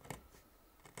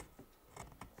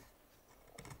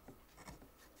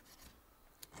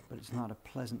 But it's not a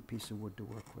pleasant piece of wood to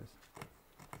work with.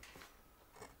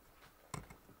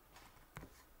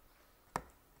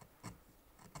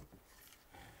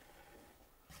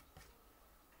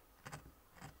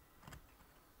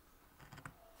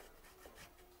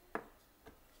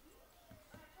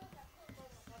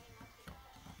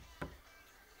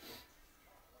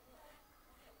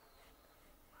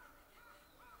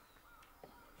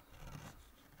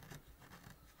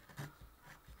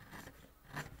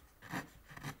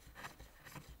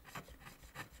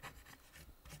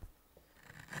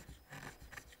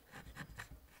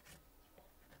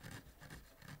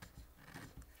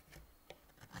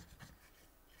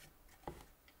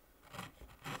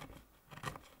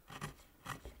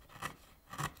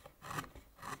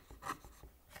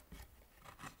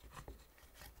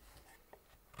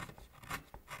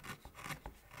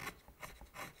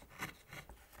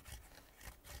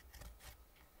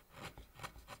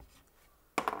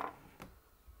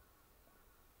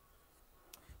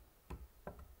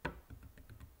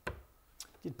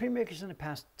 Did printmakers in the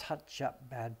past touch up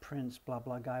bad prints, blah,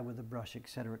 blah, guy with a brush,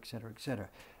 etc., etc., etc.?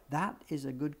 That is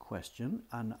a good question,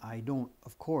 and I don't,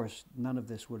 of course, none of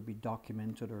this would be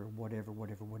documented or whatever,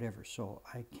 whatever, whatever. So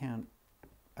I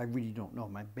really don't know.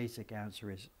 My basic answer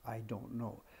is I don't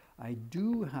know. I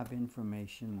do have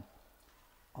information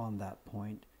on that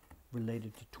point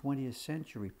related to 20th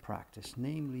century practice,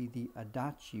 namely the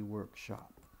Adachi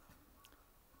workshop,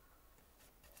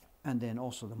 and then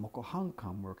also the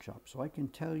Mokuhankan workshop. So I can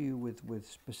tell you with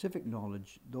specific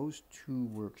knowledge those two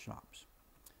workshops.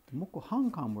 The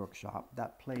Mokuhankan workshop,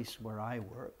 that place where I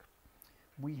work,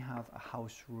 we have a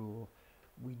house rule: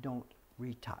 we don't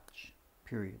retouch,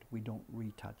 period. We don't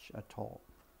retouch at all.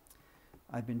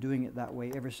 I've been doing it that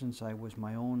way ever since I was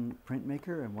my own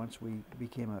printmaker, and once we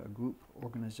became a group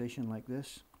organization like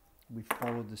this, we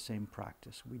followed the same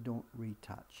practice. We don't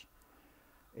retouch.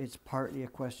 It's partly a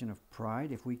question of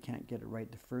pride. If we can't get it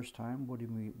right the first time,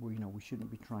 we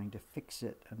shouldn't be trying to fix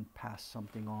it and pass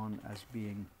something on as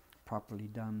being properly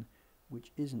done,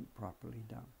 which isn't properly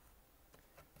done.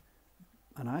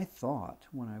 And I thought,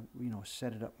 when I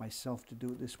set it up myself to do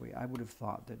it this way, I would have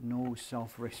thought that no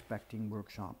self-respecting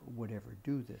workshop would ever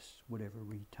do this, would ever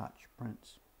retouch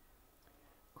prints.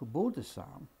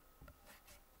 Kubota-san,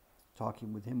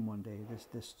 talking with him one day,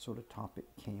 this sort of topic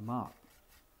came up.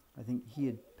 I think he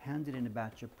had handed in a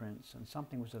batch of prints, and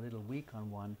something was a little weak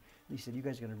on one. He said, "You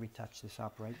guys are going to retouch this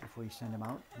up, right, before you send them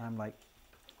out?" And I'm like,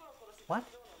 "What?"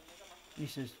 He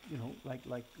says, like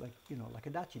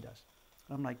Adachi does.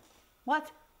 And I'm like,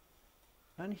 "What?"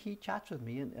 And he chats with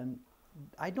me, and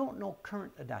I don't know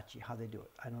current Adachi, how they do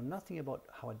it. I know nothing about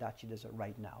how Adachi does it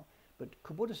right now. But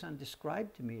Kubota-san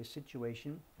described to me a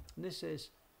situation, and this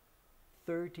is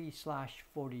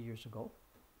 30/40 years ago.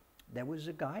 There was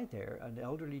a guy there, an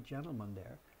elderly gentleman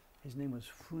there. His name was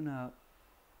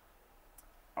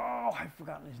I've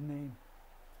forgotten his name.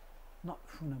 Not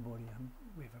Funabori.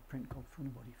 We have a print called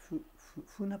Funabori.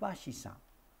 Funabashi-san.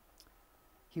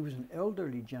 He was an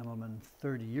elderly gentleman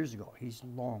 30 years ago. He's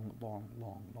long, long,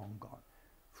 long, long gone.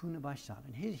 Funabashi-san.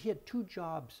 And he had two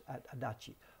jobs at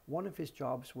Adachi. One of his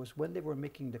jobs was when they were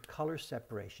making the color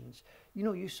separations.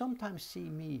 You sometimes see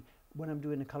me when I'm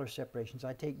doing the color separations.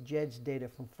 I take Jed's data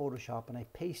from Photoshop and I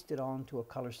paste it onto a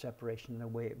color separation and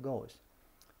away it goes.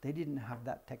 They didn't have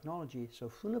that technology, so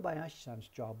Funabayashi-san's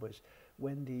job was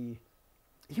when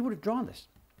he would have drawn this.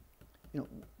 you know,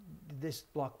 this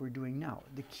block we're doing now,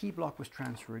 the key block was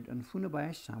transferred, and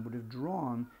Funabayashi-san would have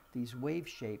drawn these wave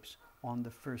shapes on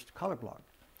the first color block.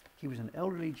 He was an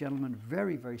elderly gentleman,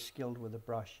 very, very skilled with a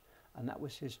brush, and that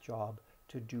was his job,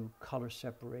 to do color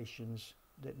separations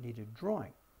that needed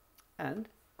drawing. And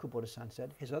Kubota-san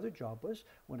said his other job was,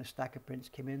 when a stack of prints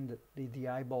came in that the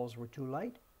eyeballs were too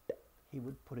light, he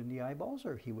would put in the eyeballs,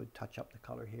 or he would touch up the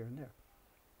color here and there.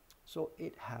 So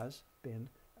it has been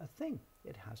a thing.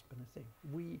 It has been a thing.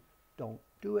 We don't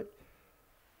do it,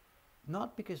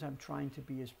 not because I'm trying to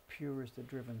be as pure as the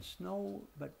driven snow,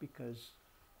 but because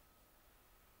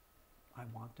I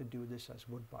want to do this as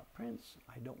wood-bought prints.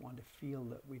 I don't want to feel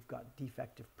that we've got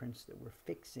defective prints that we're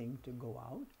fixing to go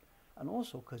out. And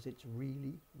also because it's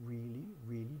really, really,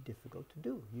 really difficult to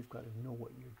do. You've got to know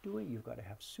what you're doing. You've got to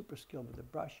have super skill with the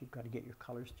brush. You've got to get your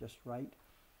colors just right.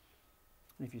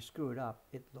 And if you screw it up,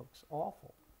 it looks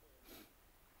awful.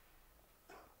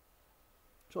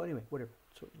 So anyway, whatever.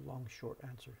 So long, short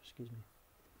answer, excuse me.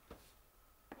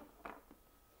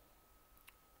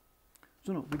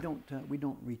 So no, we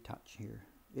don't retouch here.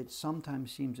 It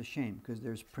sometimes seems a shame because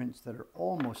there's prints that are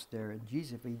almost there, and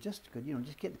geez, if we just could,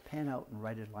 just get the pen out and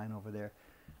write a line over there,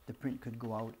 the print could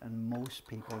go out, and most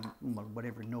people, well,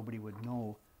 whatever, nobody would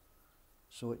know.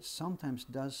 So it sometimes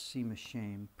does seem a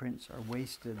shame. Prints are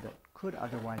wasted that could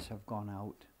otherwise have gone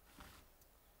out.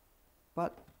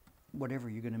 But whatever,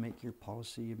 you're going to make your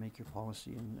policy, you make your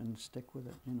policy and stick with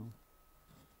it,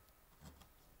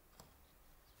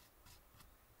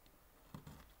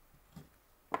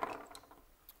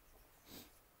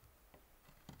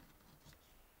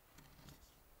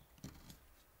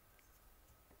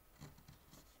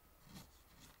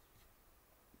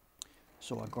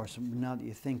 So of course, now that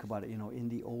you think about it, in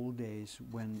the old days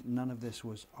when none of this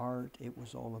was art, it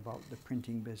was all about the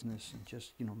printing business and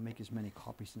just, make as many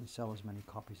copies and sell as many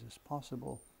copies as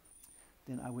possible.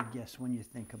 Then I would guess when you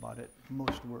think about it,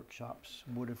 most workshops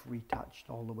would have retouched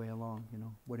all the way along,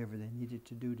 whatever they needed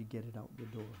to do to get it out the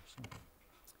door.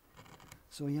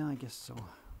 So yeah, I guess so.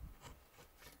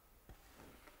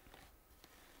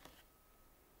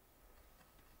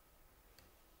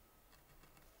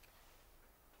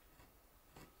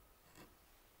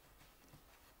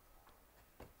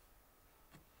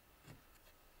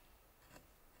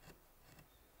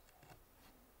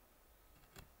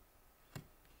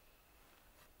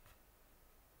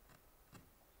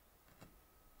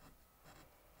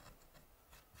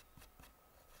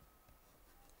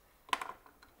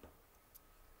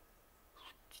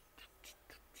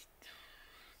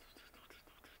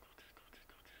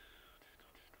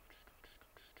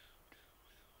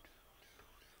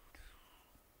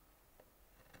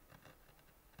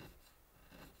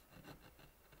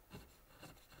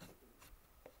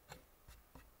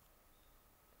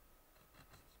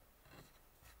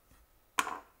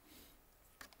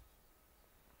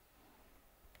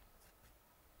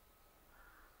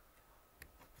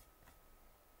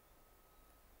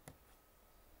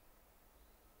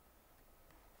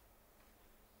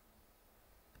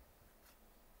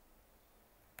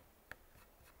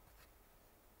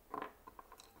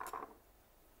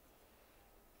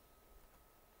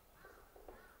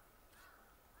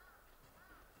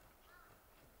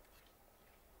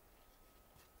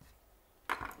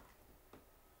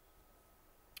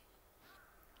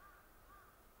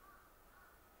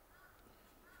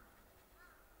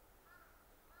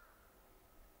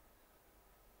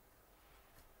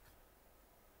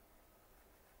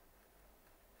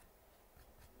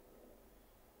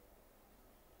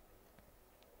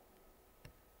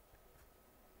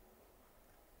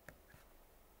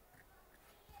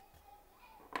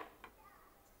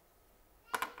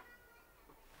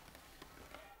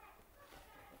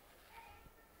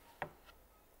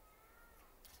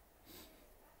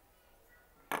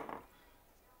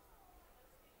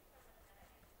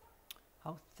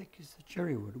 How thick is the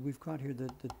cherry wood? We've got here the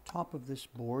top of this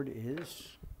board is,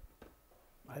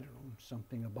 I don't know,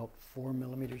 something about 4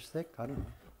 millimeters thick. I don't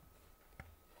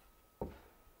know.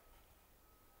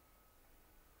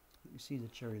 You see the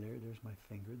cherry there, there's my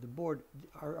finger. The board,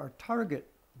 our target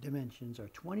dimensions are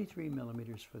 23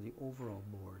 millimeters for the overall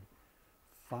board,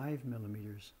 5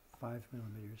 millimeters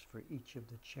for each of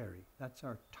the cherry. That's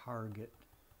our target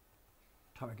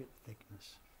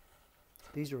thickness.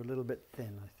 These are a little bit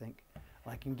thin, I think.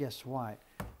 I can guess why.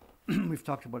 We've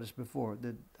talked about this before.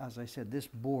 As I said, this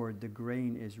board, the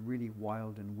grain is really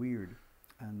wild and weird.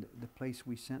 And the place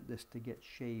we sent this to get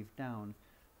shaved down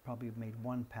probably made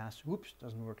one pass, whoops,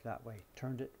 doesn't work that way.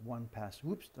 Turned it, one pass,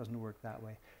 whoops, doesn't work that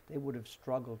way. They would have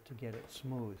struggled to get it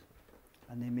smooth.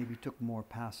 And they maybe took more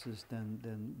passes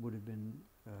than would have been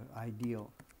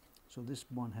ideal. So this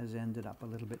one has ended up a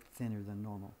little bit thinner than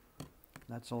normal.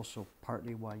 That's also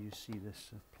partly why you see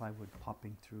this plywood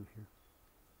popping through here.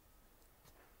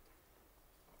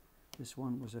 This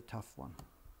one was a tough one.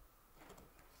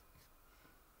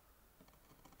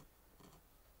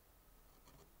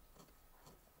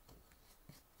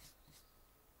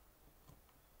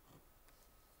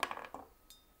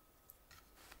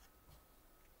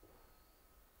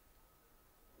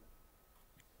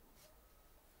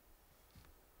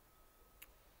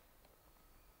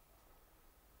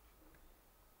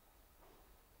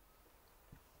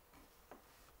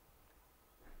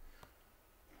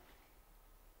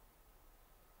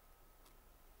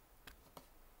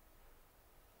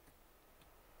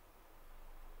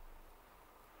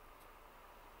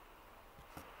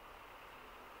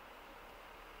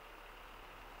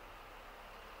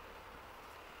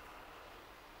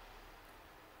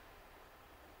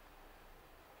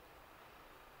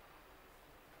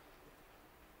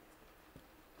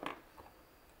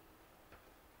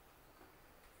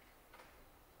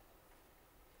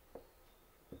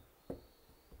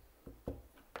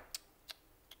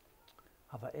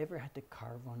 Have I ever had to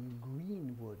carve on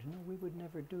green wood? No, we would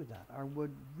never do that. Our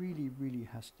wood really, really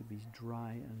has to be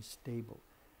dry and stable.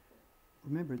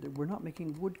 Remember that we're not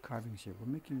making wood carvings here,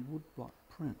 we're making wood block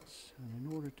prints. And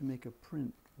in order to make a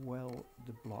print, well,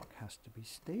 the block has to be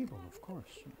stable, of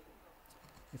course.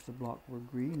 If the block were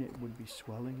green, it would be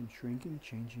swelling and shrinking,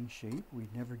 changing shape.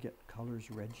 We'd never get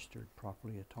colors registered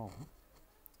properly at all.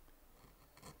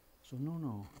 So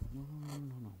no.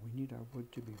 We need our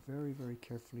wood to be very, very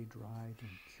carefully dried and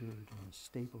cured and as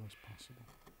stable as possible.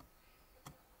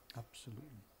 Absolutely.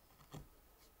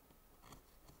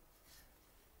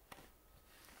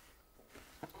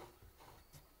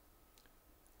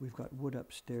 We've got wood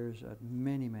upstairs at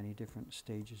many, many different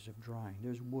stages of drying.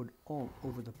 There's wood all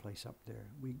over the place up there.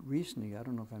 We recently, I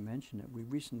don't know if I mentioned it, we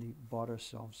recently bought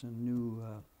ourselves a new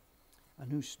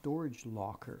storage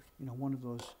locker. You know, one of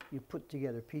those, you put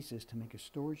together pieces to make a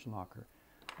storage locker.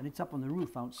 And it's up on the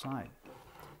roof outside.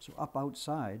 So up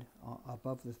outside,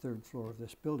 above the third floor of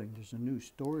this building, there's a new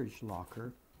storage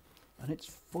locker. And it's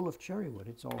full of cherry wood.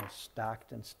 It's all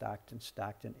stacked and stacked and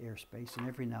stacked in airspace. And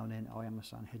every now and then,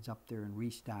 Oyama-san heads up there and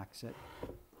restacks it.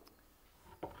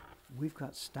 We've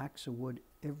got stacks of wood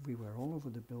everywhere, all over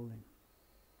the building,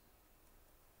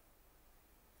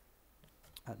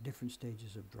 at different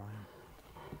stages of drying.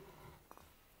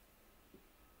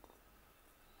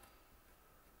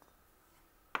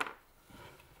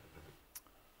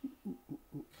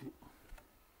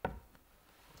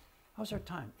 How's our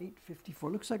time?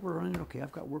 8:54. Looks like we're running okay.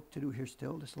 I've got work to do here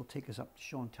still. This will take us up to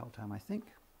show and tell time, I think.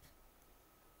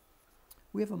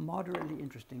 We have a moderately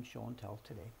interesting show and tell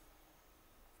today.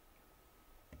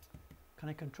 Can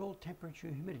I control temperature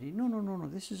and humidity? No.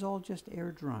 This is all just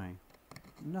air drying.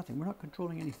 Nothing. We're not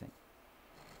controlling anything.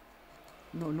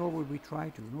 No, nor would we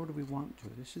try to, nor do we want to.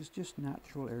 This is just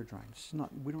natural air drying. This is not,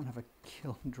 we don't have a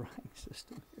kiln drying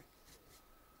system here.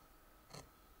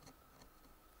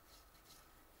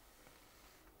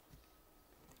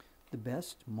 The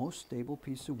best, most stable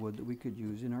piece of wood that we could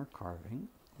use in our carving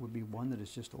would be one that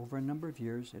is just over a number of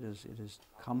years. It has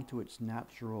come to its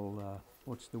natural,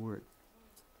 what's the word?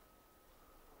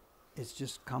 It's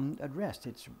just come at rest.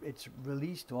 It's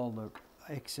released all the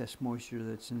excess moisture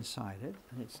that's inside it,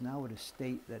 and it's now at a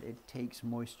state that it takes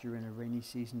moisture in a rainy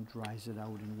season, dries it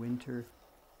out in winter.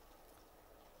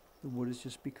 The wood has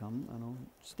just become,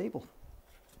 stable.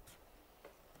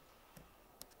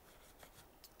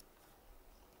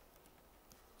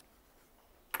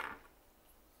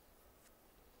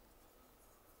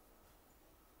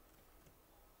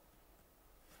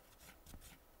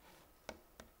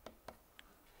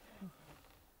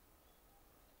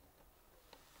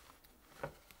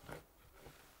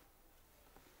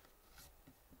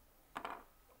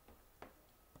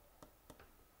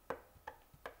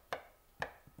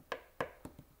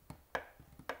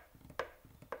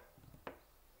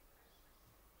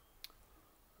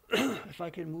 If I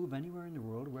could move anywhere in the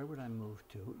world, where would I move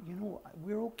to? You know,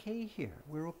 we're okay here.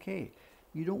 We're okay.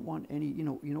 You don't want any, you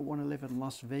don't want to live in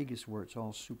Las Vegas where it's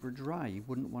all super dry. You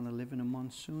wouldn't want to live in a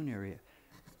monsoon area.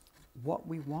 What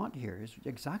we want here is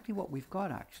exactly what we've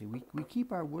got, actually. We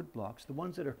keep our wood blocks, the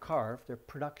ones that are carved, they're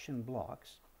production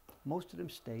blocks. Most of them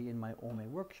stay in my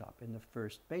Ome workshop in the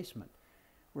first basement.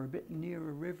 We're a bit near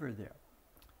a river there.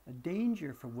 A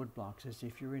danger for wood blocks is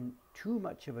if you're in too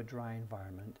much of a dry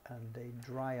environment and they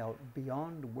dry out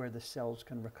beyond where the cells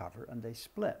can recover and they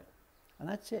split. And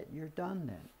that's it, you're done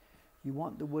then. You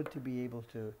want the wood to be able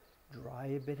to dry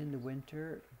a bit in the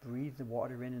winter, breathe the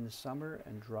water in the summer,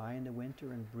 and dry in the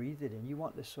winter and breathe it in. You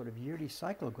want this sort of yearly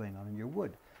cycle going on in your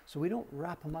wood. So we don't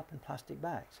wrap them up in plastic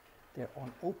bags. They're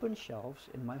on open shelves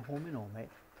in my home in Ome,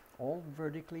 all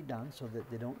vertically done so that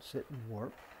they don't sit and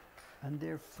warp. And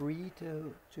they're free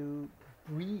to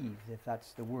breathe, if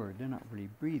that's the word. They're not really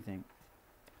breathing.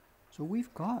 So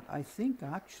we've got, I think,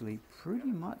 actually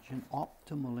pretty much an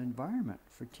optimal environment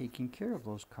for taking care of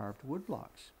those carved wood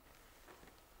blocks.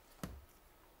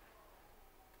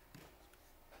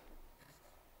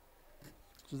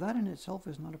 So that in itself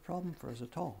is not a problem for us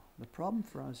at all. The problem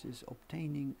for us is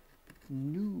obtaining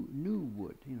new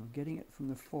wood, you know, getting it from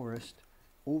the forest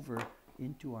over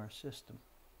into our system.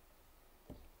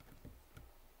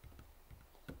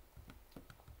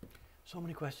 So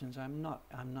many questions. I'm not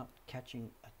catching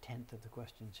a tenth of the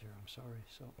questions here. I'm sorry.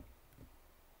 So,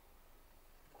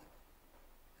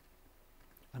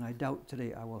 and I doubt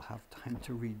today I will have time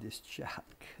to read this chat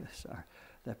because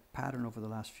the pattern over the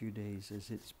last few days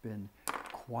is it's been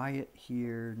quiet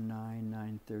here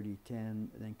 9:30,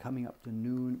 10, then coming up to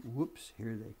noon. Whoops!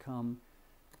 Here they come,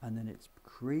 and then it's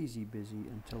crazy busy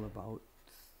until about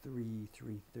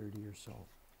 3:30 or so,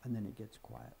 and then it gets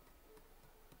quiet.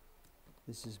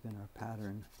 This has been our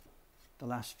pattern the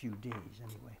last few days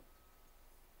anyway.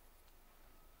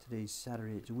 Today's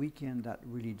Saturday, it's a weekend, that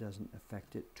really doesn't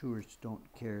affect it. Tourists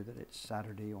don't care that it's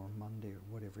Saturday or Monday or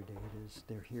whatever day it is.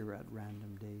 They're here at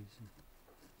random days.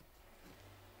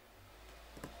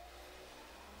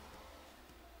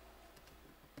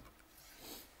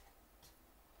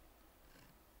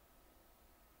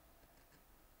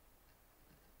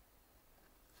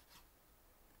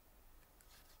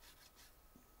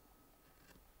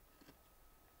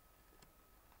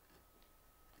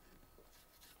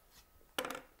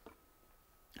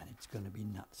 It's going to be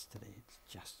nuts today. It's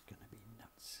just going to be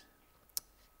nuts.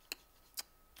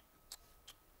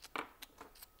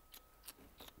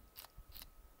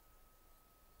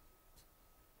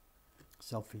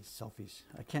 Selfies.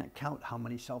 I can't count how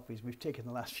many selfies we've taken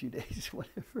the last few days,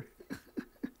 whatever.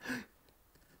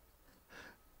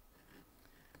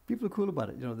 People are cool about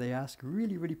it. You know, they ask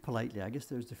really, really politely. I guess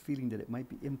there's the feeling that it might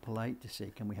be impolite to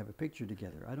say, can we have a picture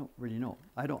together? I don't really know.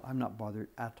 I'm not bothered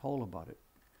at all about it.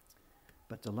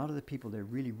 But a lot of the people, they're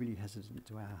really, really hesitant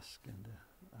to ask,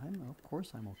 and of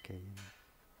course I'm okay.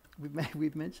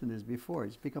 We've mentioned this before.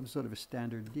 It's become sort of a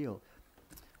standard deal.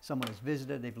 Someone has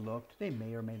visited, they've looked, they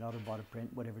may or may not have bought a print,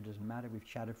 whatever, doesn't matter. We've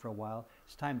chatted for a while.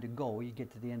 It's time to go. You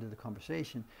get to the end of the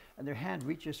conversation, and their hand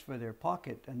reaches for their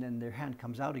pocket, and then their hand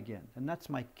comes out again. And that's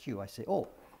my cue. I say, oh,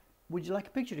 would you like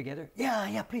a picture together?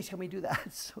 Yeah, please, can we do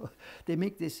that? So they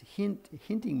make this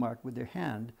hinting mark with their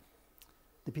hand,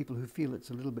 the people who feel it's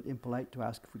a little bit impolite to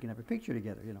ask if we can have a picture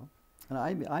together, you know. And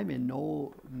I'm in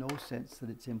no sense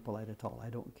that it's impolite at all. I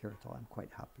don't care at all. I'm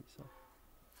quite happy. So,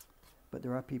 but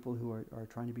there are people who are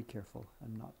trying to be careful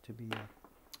and not to be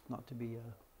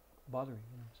bothering,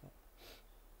 you know. So.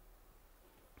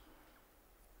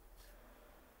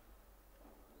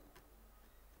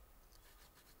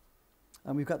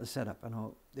 And we've got the setup. I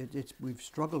know we've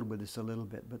struggled with this a little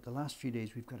bit, but the last few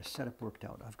days we've got a setup worked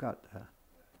out.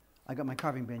 I got my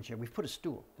carving bench here. We've put a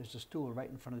stool. There's a stool right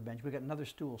in front of the bench. We've got another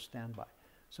stool standby.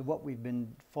 So what we've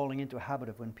been falling into a habit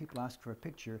of, when people ask for a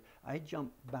picture, I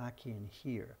jump back in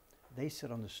here. They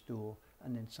sit on the stool,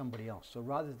 and then somebody else. So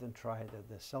rather than try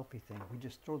the selfie thing, we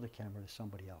just throw the camera to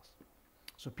somebody else.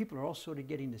 So people are all sort of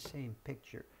getting the same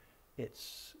picture.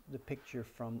 It's the picture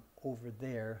from over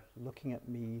there looking at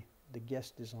me. The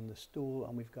guest is on the stool,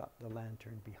 and we've got the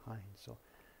lantern behind. So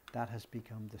that has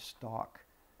become the stock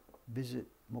visit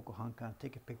Mokuhankan,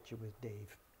 take a picture with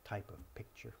Dave type of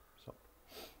picture. So.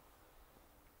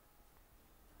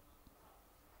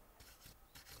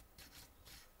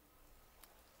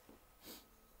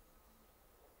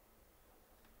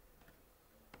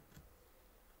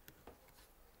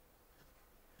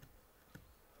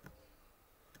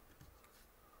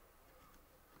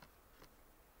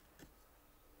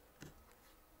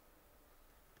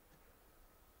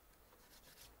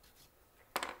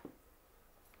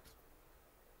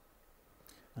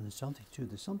 And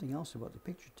there's something else about the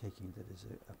picture taking that is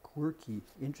a quirky,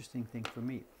 interesting thing for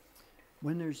me.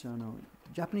 When there's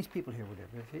Japanese people here,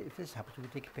 whatever, if this happens, we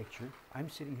take a picture, I'm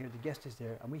sitting here, the guest is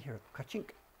there, and we hear a ka-chink,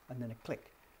 and then a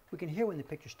click. We can hear when the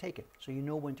picture's taken, so you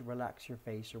know when to relax your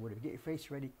face or whatever. Get your face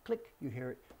ready, click, you hear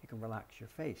it, you can relax your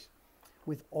face.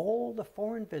 With all the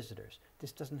foreign visitors,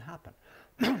 this doesn't happen.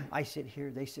 I sit here,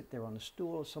 they sit there on the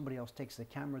stool, somebody else takes the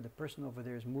camera, the person over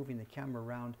there is moving the camera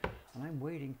around, and I'm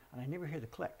waiting, and I never hear the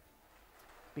click.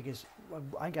 Because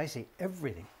I say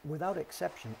everything, without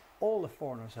exception, all the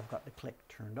foreigners have got the click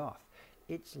turned off.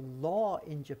 It's law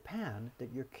in Japan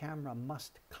that your camera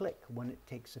must click when it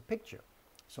takes a picture.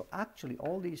 So actually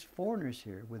all these foreigners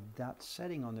here with that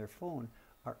setting on their phone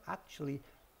are actually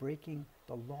breaking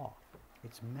the law.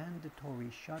 It's mandatory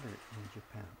shutter in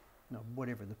Japan. Now,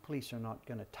 whatever, the police are not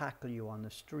going to tackle you on the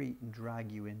street and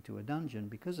drag you into a dungeon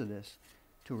because of this.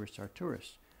 Tourists are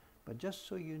tourists. But just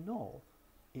so you know,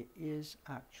 it is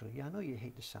actually, I know you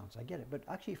hate the sounds, I get it, but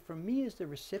actually for me as the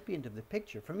recipient of the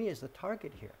picture, for me as the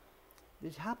target here,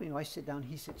 this is happening. I sit down,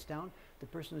 he sits down, the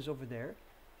person is over there,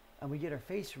 and we get our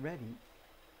face ready,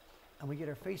 and we get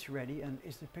our face ready, and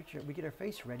is the picture, we get our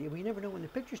face ready, and we never know when the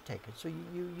picture's taken, so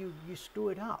you screw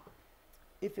it up.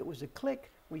 If it was a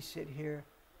click, we sit here,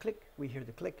 click, we hear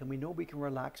the click, and we know we can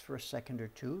relax for a second or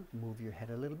two, move your head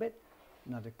a little bit,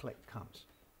 another click comes.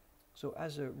 So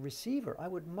as a receiver, I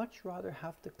would much rather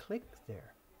have the click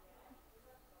there.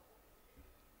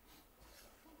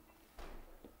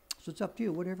 So it's up to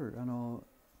you, whatever, I know,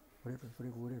 whatever.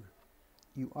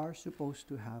 You are supposed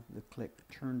to have the click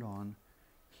turned on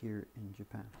here in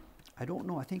Japan. I don't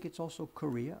know, I think it's also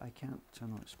Korea, I can't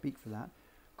speak for that.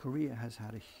 Korea has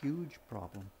had a huge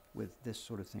problem with this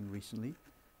sort of thing recently,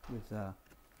 with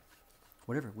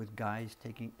with guys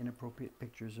taking inappropriate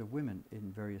pictures of women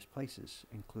in various places,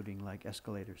 including like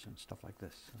escalators and stuff like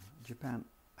this. Japan,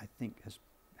 I think, has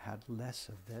had less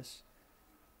of this,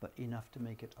 but enough to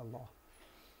make it a law.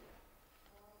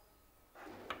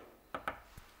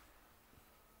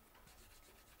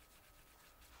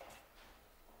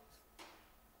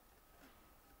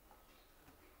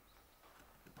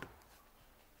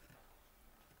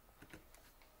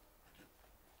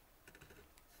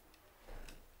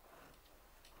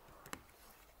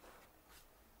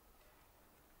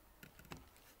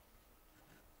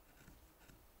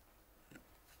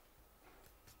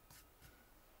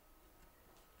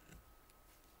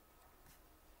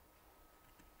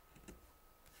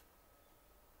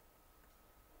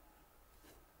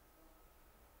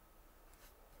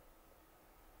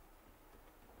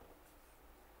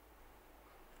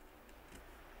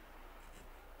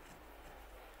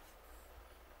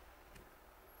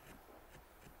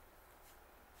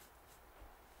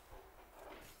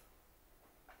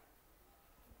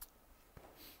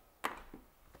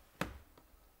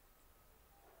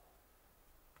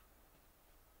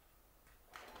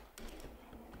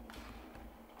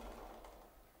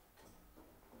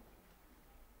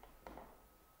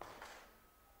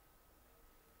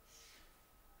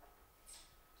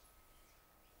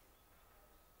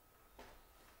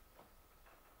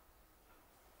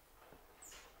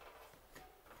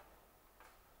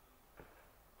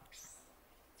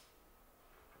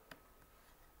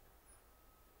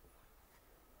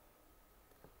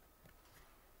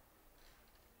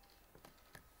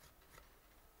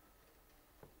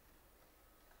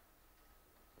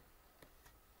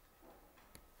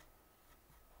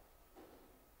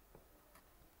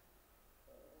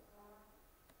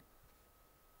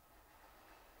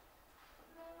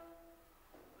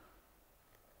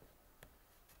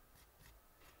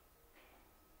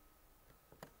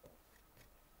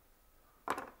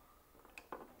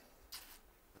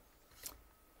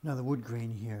 Now the wood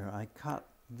grain here, I cut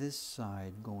this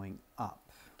side going up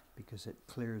because it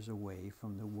clears away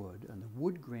from the wood, and the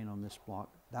wood grain on this block,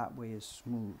 that way is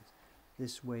smooth.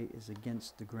 This way is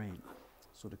against the grain.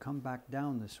 So to come back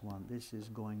down this one, this is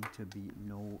going to be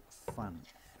no fun.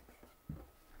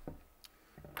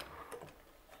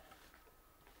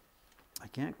 I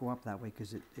can't go up that way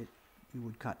because you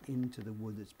would cut into the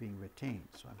wood that's being retained.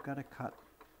 So I've got to cut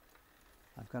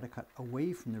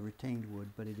away from the retained wood,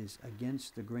 but it is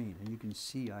against the grain. And you can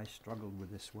see I struggled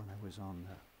with this when I was on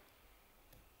the,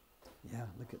 yeah,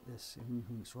 look at this.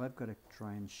 So I've got to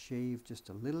try and shave just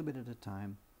a little bit at a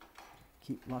time,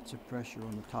 keep lots of pressure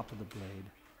on the top of the blade.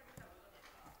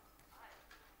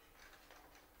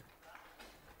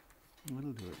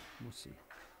 It'll do it, we'll see.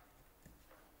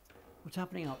 What's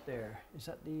happening out there? Is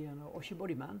that the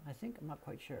Oshibori man, I think? I'm not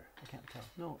quite sure, I can't tell.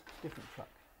 No, different truck.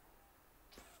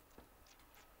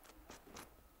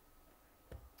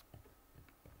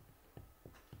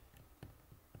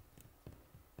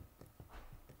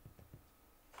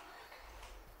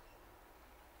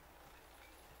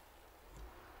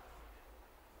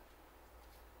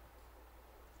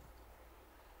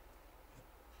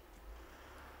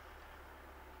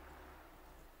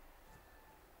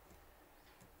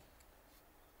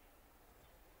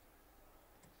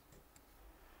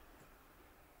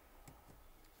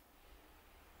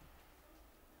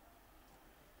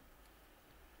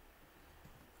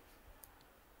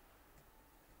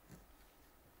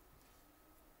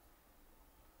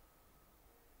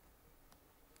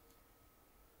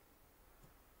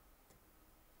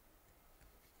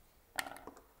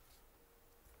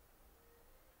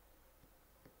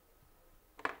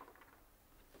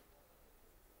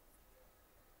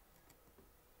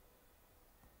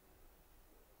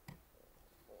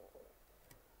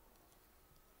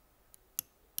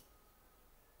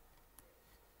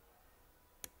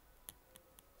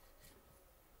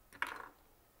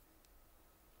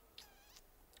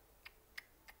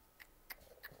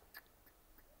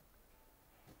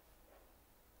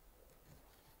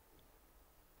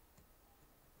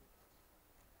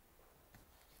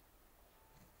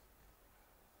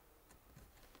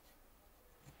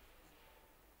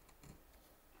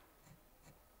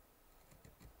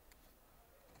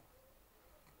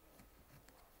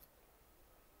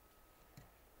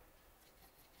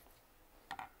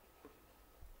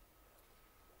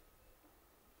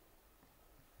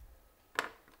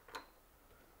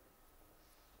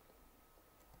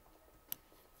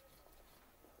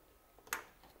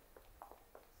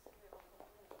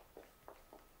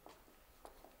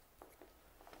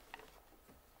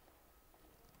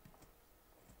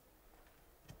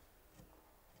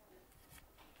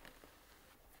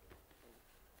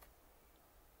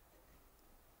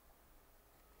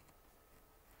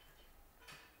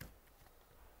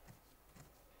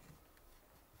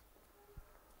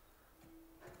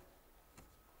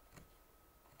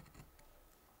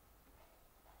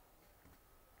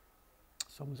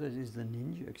 Someone says, is the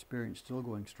ninja experience still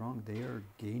going strong? They are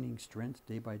gaining strength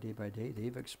day by day by day.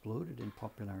 They've exploded in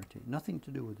popularity. Nothing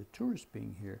to do with the tourists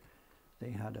being here. They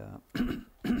had a,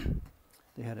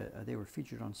 they were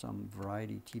featured on some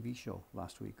variety TV show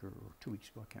last week or 2 weeks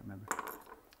ago, I can't remember.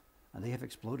 And they have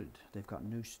exploded. They've got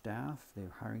new staff.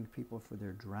 They're hiring people for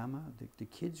their drama. The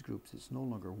kids groups, it's no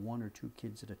longer 1 or 2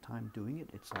 kids at a time doing it.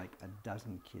 It's like a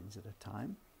dozen kids at a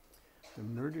time. The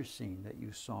murder scene that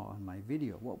you saw on my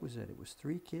video, what was it? It was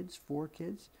 3 kids, 4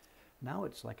 kids. Now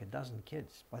it's like a dozen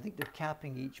kids. I think they're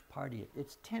capping each party.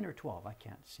 It's 10 or 12. I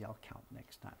can't see. I'll count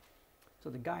next time. So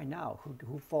the guy now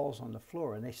who falls on the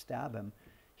floor and they stab him,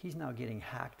 he's now getting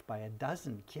hacked by a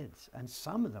dozen kids. And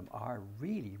some of them are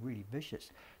really, really vicious.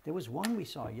 There was one we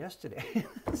saw yesterday.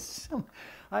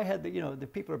 I had the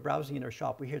people are browsing in our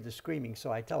shop. We hear the screaming.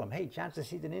 So I tell them, hey, chance to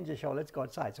see the ninja show. Let's go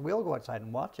outside. So we all go outside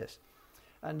and watch this.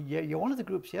 And you're one of the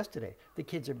groups yesterday. The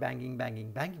kids are banging,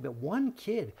 banging, banging. But one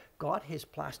kid got his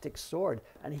plastic sword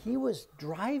and he was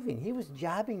driving. He was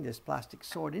jabbing this plastic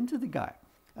sword into the guy.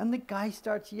 And the guy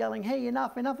starts yelling, hey,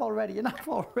 enough, enough already, enough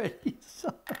already.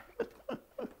 So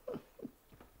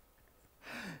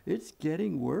it's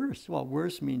getting worse. Well,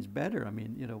 worse means better. I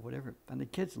mean, whatever. And the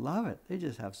kids love it. They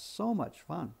just have so much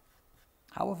fun.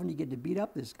 How often do you get to beat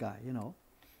up this guy,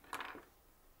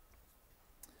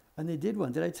 And they did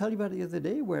one. Did I tell you about it the other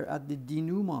day where at the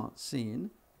denouement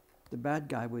scene, the bad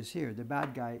guy was here. The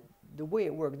bad guy, the way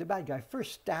it worked, the bad guy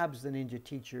first stabs the ninja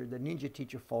teacher. The ninja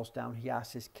teacher falls down. He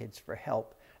asks his kids for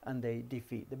help and they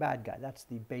defeat the bad guy. That's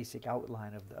the basic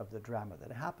outline of the drama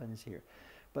that happens here.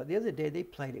 But the other day they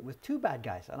played it with 2 bad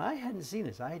guys and I hadn't seen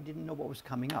this. I didn't know what was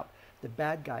coming up. The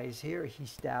bad guy is here. He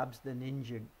stabs the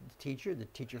ninja teacher. The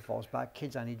teacher falls back.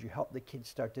 Kids, I need your help. The kids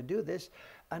start to do this.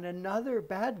 And another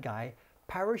bad guy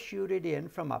parachuted in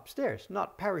from upstairs.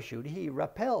 Not parachute, he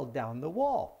rappelled down the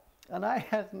wall. And I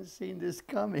hadn't seen this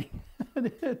coming. And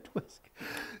it was,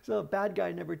 so bad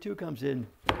guy number 2 comes in.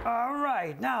 All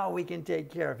right, now we can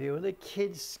take care of you. And the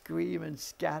kids scream and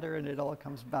scatter and it all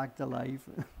comes back to life.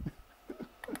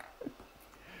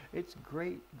 It's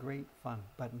great, great fun.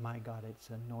 But my God, it's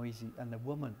a noisy, and the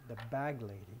woman, the bag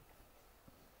lady,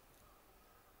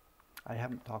 I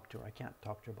haven't talked to her. I can't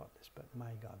talk to her about this, but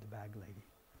my God, the bag lady.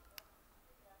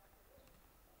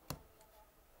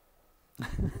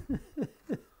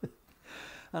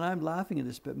 And I'm laughing at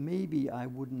this, but maybe I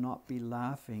would not be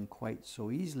laughing quite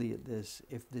so easily at this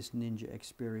if this ninja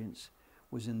experience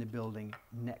was in the building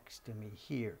next to me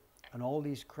here. And all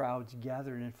these crowds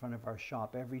gathered in front of our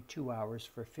shop every 2 hours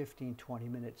for 15, 20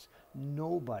 minutes.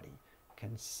 Nobody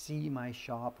can see my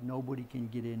shop. Nobody can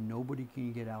get in. Nobody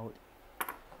can get out.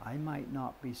 I might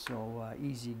not be so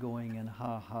easygoing and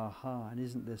ha, ha, ha. And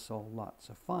isn't this all lots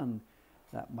of fun?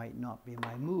 That might not be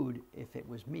my mood if it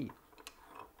was me.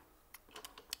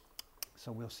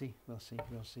 So we'll see, we'll see,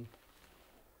 we'll see.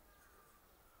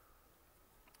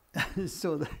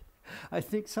 So I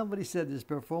think somebody said this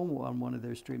before on one of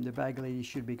their streams, the bag lady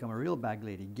should become a real bag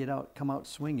lady. Get out, come out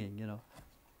swinging,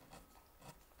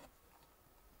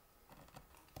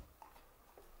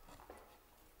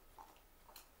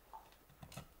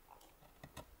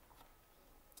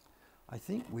 I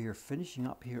think we are finishing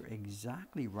up here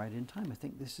exactly right in time. I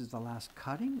think this is the last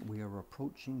cutting. We are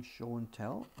approaching show and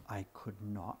tell. I could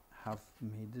not have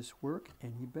made this work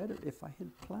any better if I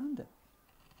had planned it.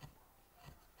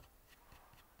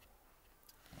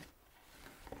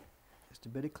 Just a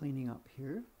bit of cleaning up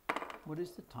here. What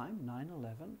is the time?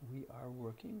 9:11. We are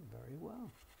working very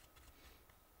well.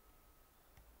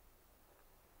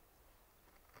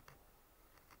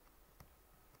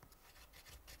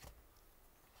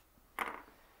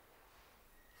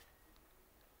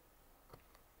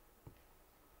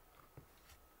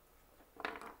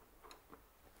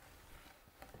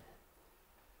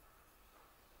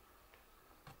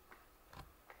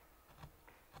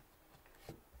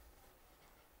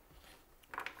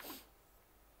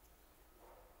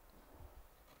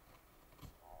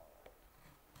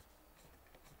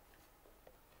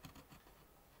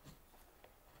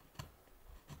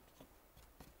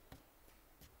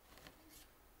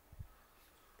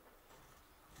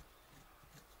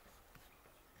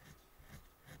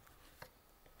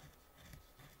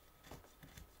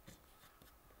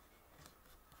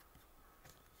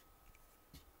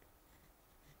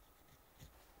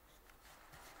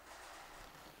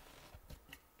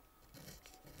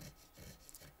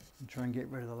 And try and get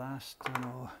rid of the last,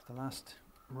 the last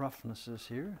roughnesses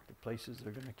here, the places that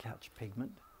are going to catch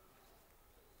pigment.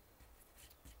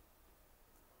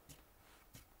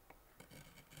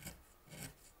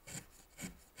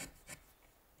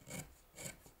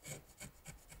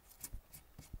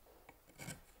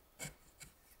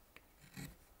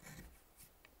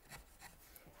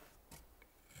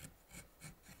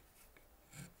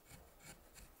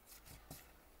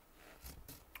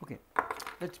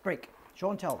 let's break. Show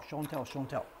and tell, show and tell, show and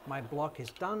tell. My block is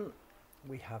done.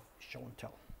 We have show and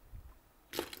tell.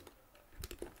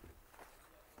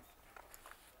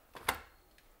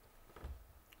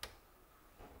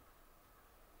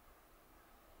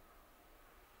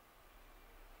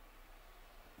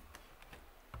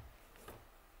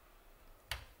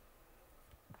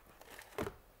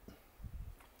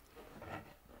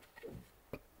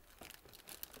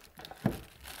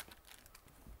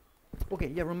 Okay,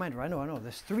 yeah, reminder, I know.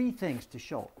 There's 3 things to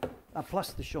show,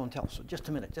 plus the show and tell. So just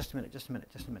a minute.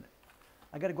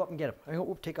 I got to go up and get them. I hope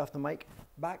we'll take off the mic.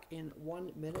 Back in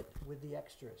 1 minute with the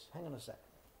extras. Hang on a sec.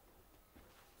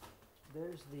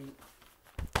 There's the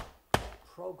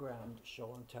programmed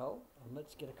show and tell. And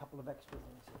let's get a couple of extra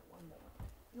things here. 1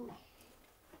 moment.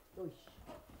 Yoish. Yoish.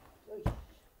 Yoish.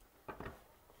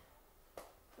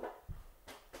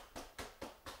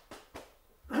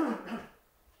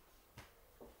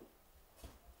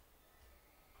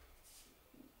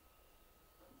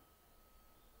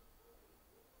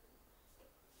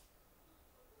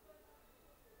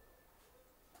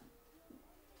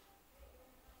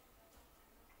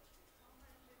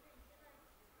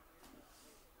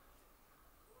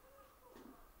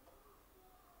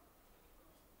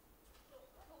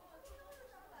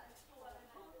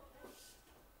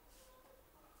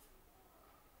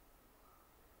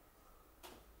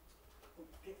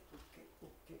 Okay.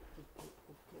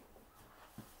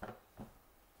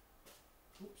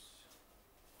 Oops.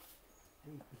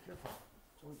 Hey, be careful.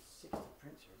 It's only 60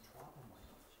 prints here. Drop them, why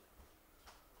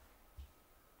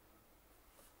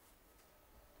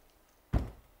don't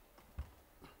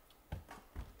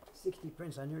you? 60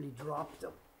 prints, I nearly dropped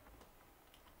them.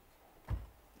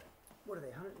 What are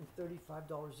they,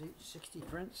 $135 each? 60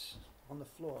 prints on the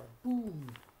floor. Boom!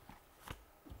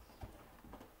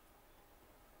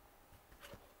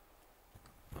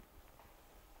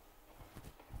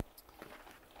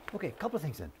 Okay, a couple of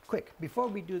things then, quick. Before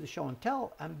we do the show and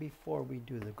tell and before we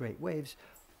do the great waves,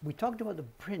 we talked about the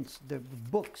prints, the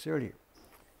books earlier.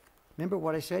 Remember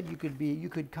what I said? You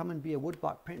could come and be a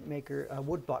woodblock printmaker, a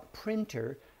woodblock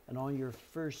printer, and on your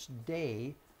first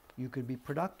day, you could be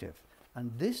productive.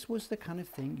 And this was the kind of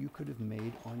thing you could have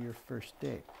made on your first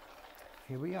day.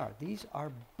 Here we are. These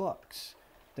are books.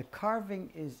 The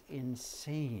carving is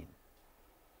insane.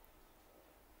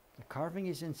 The carving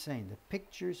is insane. The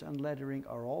pictures and lettering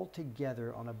are all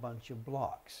together on a bunch of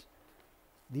blocks.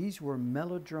 These were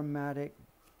melodramatic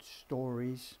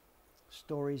stories,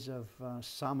 stories of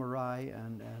samurai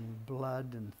and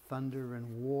blood and thunder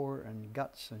and war and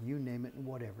guts and you name it and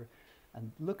whatever.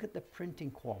 And look at the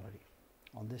printing quality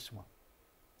on this one.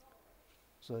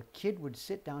 So a kid would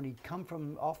sit down, he'd come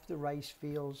from off the rice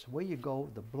fields, where you go,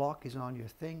 the block is on your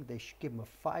thing, they should give him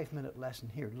a 5-minute lesson.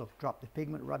 Here, look, drop the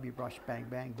pigment, rub your brush, bang,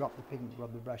 bang, drop the pigment,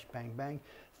 rub the brush, bang, bang.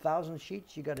 1,000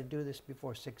 sheets, you got to do this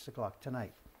before 6 o'clock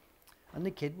tonight. And the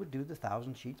kid would do the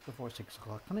 1,000 sheets before 6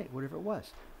 o'clock tonight, whatever it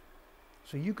was.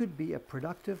 So you could be a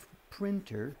productive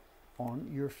printer on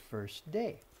your first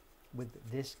day with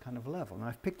this kind of level. Now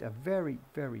I've picked a very,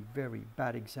 very, very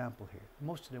bad example here.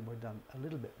 Most of them were done a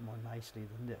little bit more nicely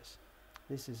than this.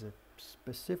 This is a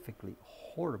specifically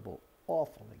horrible,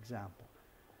 awful example.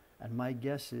 And my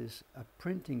guess is a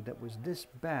printing that was this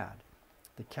bad,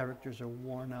 the characters are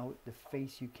worn out, the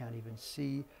face you can't even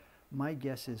see. My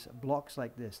guess is blocks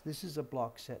like this. This is a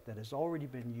block set that has already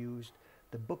been used.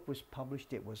 The book was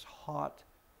published, it was hot.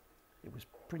 It was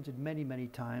printed many, many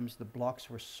times. The blocks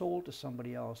were sold to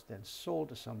somebody else, then sold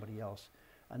to somebody else.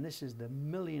 And this is the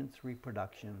millionth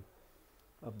reproduction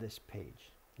of this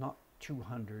page. Not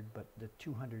 200, but the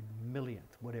 200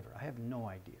 millionth, whatever. I have no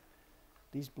idea.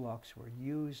 These blocks were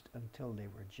used until they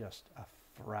were just a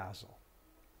frazzle.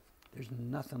 There's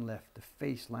nothing left. The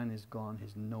face line is gone.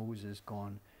 His nose is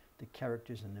gone. The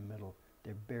characters in the middle,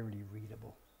 they're barely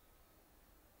readable.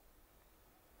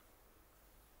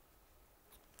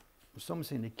 Someone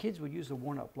saying the kids would use the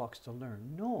worn-out blocks to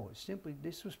learn. No, simply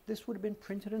this would have been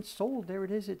printed and sold. There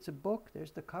it is. It's a book.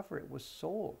 There's the cover. It was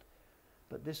sold,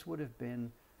 but this would have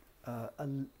been a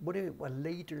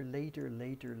later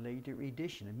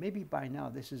edition. And maybe by now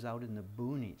this is out in the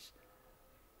boonies.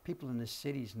 People in the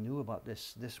cities knew about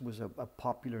this. This was a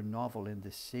popular novel in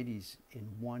the cities in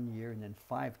 1 year, and then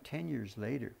 5-10 years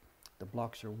later, the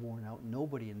blocks are worn out.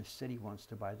 Nobody in the city wants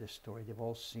to buy this story. They've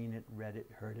all seen it, read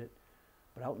it, heard it.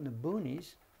 But out in the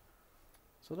boonies,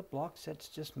 so the block sets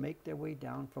just make their way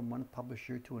down from one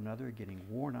publisher to another, getting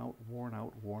worn out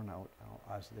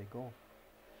as they go.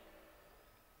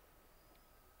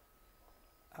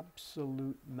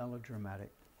 Absolute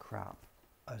melodramatic crap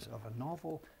as of a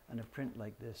novel and a print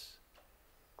like this.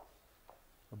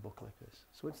 a book like this.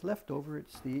 So it's left over.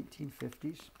 It's the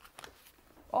 1850s.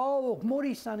 Oh,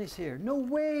 Mori-san is here. No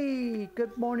way.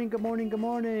 Good morning, good morning, good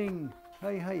morning.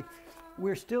 Hi, hi.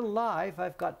 We're still live.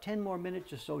 I've got 10 more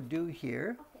minutes or so due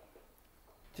here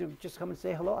to just come and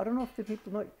say hello. I don't know if the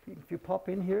people know, if you pop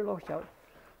in here, look out.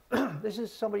 This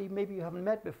is somebody maybe you haven't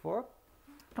met before.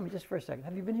 Come just for a second.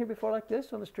 Have you been here before like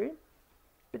this on the stream?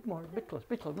 Bit more, bit close,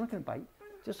 bit close. I'm not going to bite.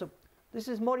 This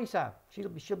is Mori-san.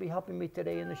 She'll be helping me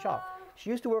today in the shop. She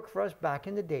used to work for us back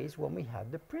in the days when we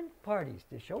had the print parties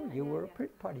to show you were a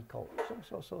print party cult.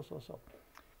 So.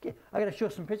 Okay, I got to show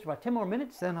some pictures. About 10 more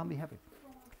minutes, then I'll be happy.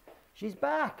 She's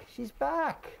back. She's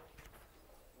back.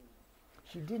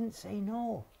 She didn't say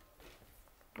no.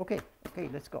 Okay,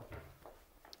 let's go.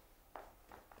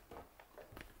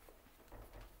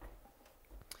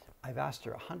 I've asked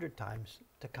her 100 times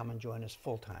to come and join us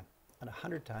full time. And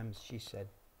 100 times she said,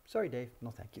 sorry, Dave,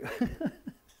 no thank you.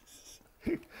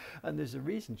 And there's a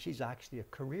reason. She's actually a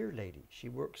career lady. She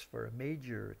works for a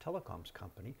major telecoms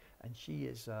company, and she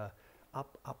is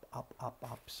up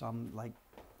some, like,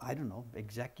 I don't know,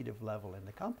 executive level in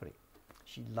the company.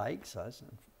 She likes us,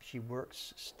 and she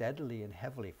works steadily and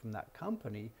heavily from that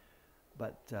company,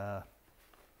 but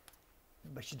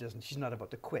she doesn't. She's not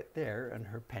about to quit there, and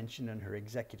her pension and her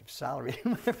executive salary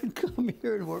and come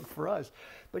here and work for us.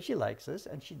 But she likes us,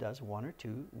 and she does 1 or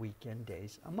 2 weekend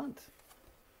days a month.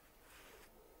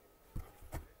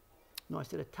 No, I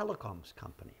said a telecoms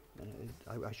company.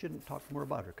 I shouldn't talk more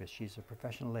about her because she's a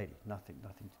professional lady. Nothing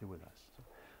to do with us. So,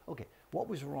 okay, what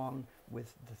was wrong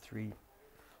with the 3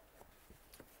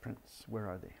 prints? Where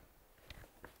are they?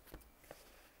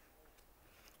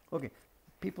 Okay.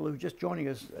 People who are just joining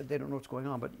us, they don't know what's going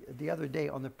on, but the other day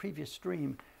on the previous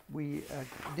stream, we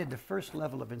did the first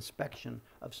level of inspection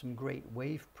of some great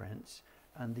wave prints,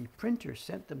 and the printer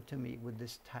sent them to me with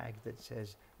this tag that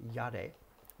says Yare,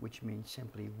 which means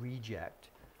simply reject.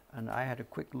 And I had a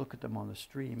quick look at them on the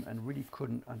stream and really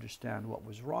couldn't understand what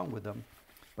was wrong with them.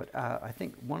 But I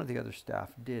think one of the other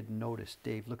staff did notice,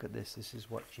 Dave, look at this, this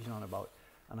is what she's on about.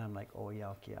 And I'm like, oh yeah,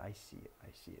 okay, I see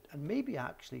it. And maybe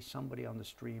actually somebody on the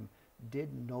stream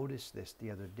did notice this the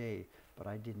other day, but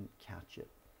I didn't catch it.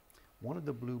 One of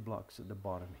the blue blocks at the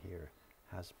bottom here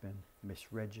has been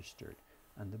misregistered,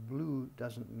 and the blue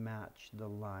doesn't match the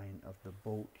line of the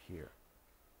boat here.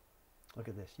 Look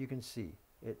at this, you can see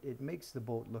it makes the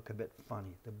boat look a bit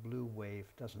funny. The blue wave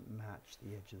doesn't match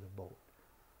the edge of the boat.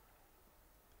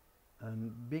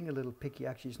 And being a little picky,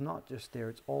 actually it's not just there,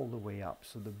 it's all the way up,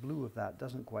 so the blue of that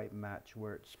doesn't quite match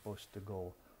where it's supposed to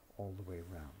go all the way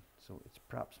around. So it's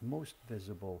perhaps most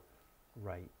visible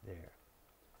right there.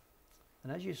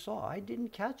 And as you saw, I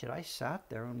didn't catch it. I sat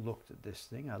there and looked at this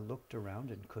thing. I looked around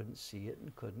and couldn't see it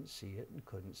and couldn't see it and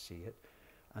couldn't see it.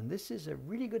 And this is a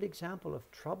really good example of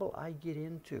trouble I get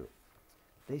into.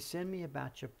 They send me a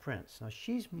batch of prints. Now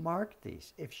she's marked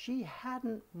these. If she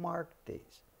hadn't marked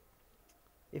these,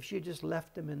 if she had just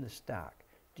left them in the stack,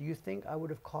 do you think I would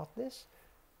have caught this?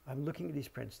 I'm looking at these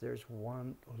prints. There's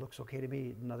one, oh, looks okay to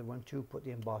me. Another one, 2, put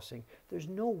the embossing. There's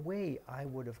no way I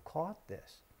would have caught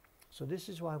this. So this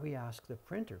is why we ask the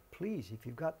printer, please, if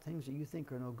you've got things that you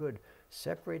think are no good,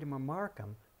 separate them or mark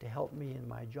them to help me in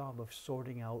my job of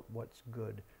sorting out what's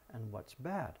good and what's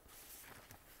bad.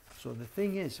 So the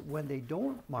thing is, when they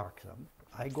don't mark them,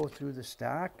 I go through the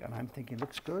stack and I'm thinking,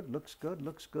 looks good, looks good,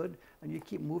 looks good. And you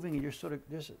keep moving and you're sort of,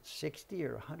 there's 60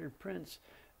 or 100 prints.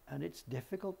 And it's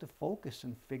difficult to focus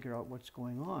and figure out what's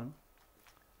going on.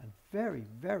 And very,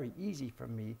 very easy for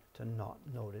me to not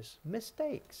notice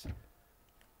mistakes.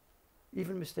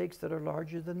 Even mistakes that are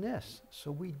larger than this.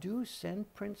 So we do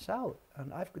send prints out.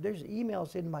 And there's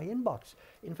emails in my inbox.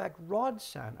 In fact,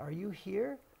 Rod-san, are you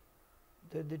here?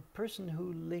 The person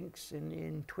who links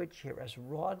in Twitch here as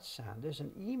Rod-san, there's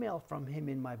an email from him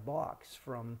in my box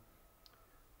from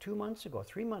 2 months ago,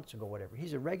 3 months ago, whatever.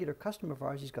 He's a regular customer of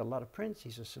ours. He's got a lot of prints.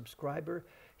 He's a subscriber.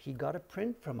 He got a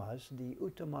print from us, the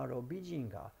Utamaro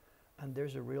Bijinga, and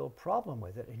there's a real problem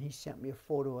with it. And he sent me a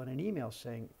photo and an email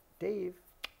saying, Dave,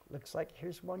 looks like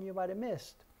here's one you might have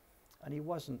missed. And he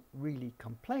wasn't really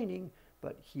complaining,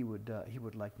 but he would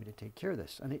like me to take care of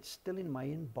this. And it's still in my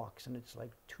inbox, and it's like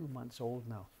 2 months old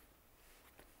now.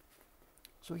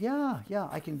 So yeah,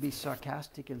 I can be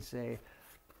sarcastic and say,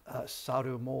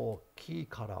 Saru mo ki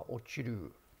kara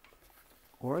ochiru.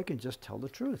 Or I can just tell the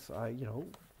truth.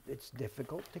 It's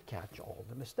difficult to catch all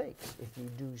the mistakes. If you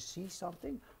do see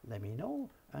something, let me know,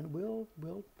 and we'll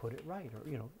put it right,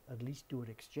 or at least do an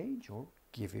exchange, or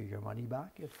give you your money back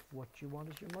if what you want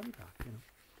is your money back.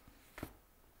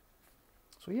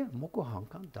 So yeah,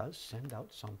 Mokuhankan does send out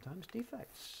sometimes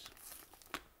defects.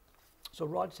 So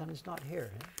Rod-san is not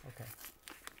here, eh? Okay.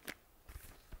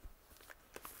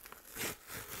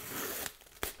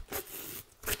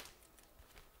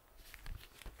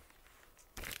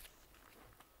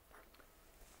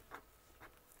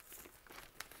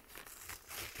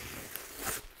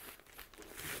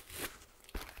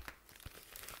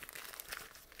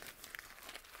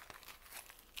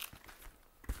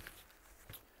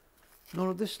 No,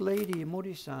 no, this lady,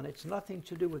 Mori-san, it's nothing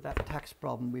to do with that tax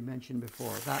problem we mentioned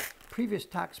before. That previous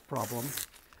tax problem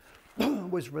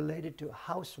was related to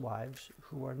housewives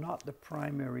who are not the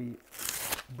primary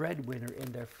breadwinner in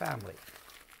their family.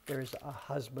 There's a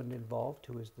husband involved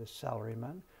who is the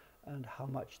salaryman, and how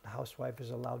much the housewife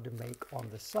is allowed to make on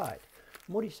the side.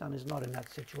 Mori-san is not in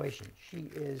that situation. She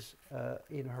is,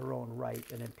 in her own right,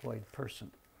 an employed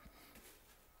person.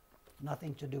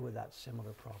 Nothing to do with that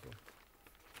similar problem.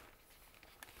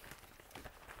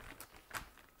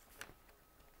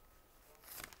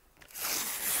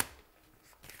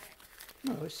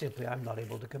 No, it's simply I'm not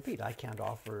able to compete. I can't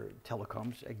offer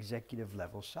telecoms executive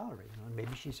level salary. You know,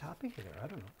 maybe she's happy here. I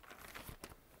don't know.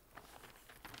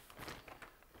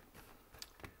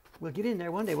 We'll get in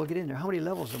there one day. We'll get in there. How many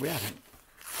levels are we at?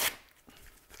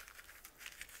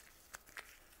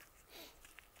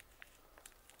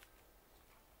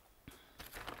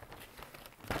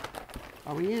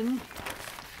 Are we in?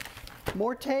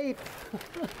 More tape.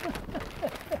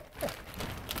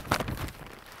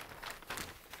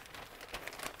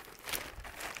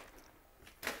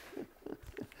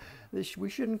 We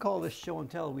shouldn't call this show and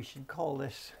tell. We should call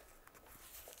this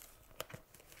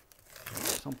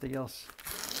something else.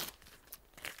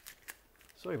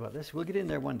 Sorry about this. We'll get in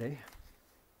there one day.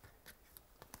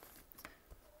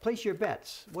 Place your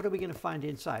bets. What are we going to find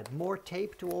inside? More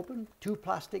tape to open? 2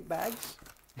 plastic bags?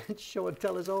 Show and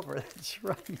tell is over. That's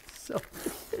right. So,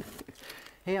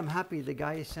 hey, I'm happy the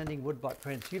guy is sending woodblock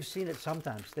prints. You've seen it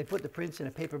sometimes. They put the prints in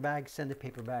a paper bag, send a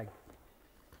paper bag.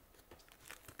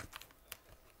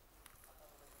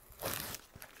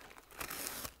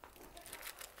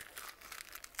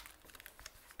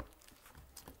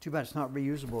 Too bad it's not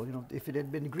reusable. You know, if it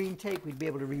had been green tape, we'd be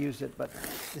able to reuse it, but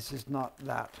this is not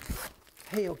that.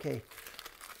 Hey, okay.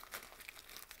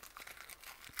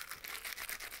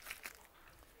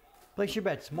 Place your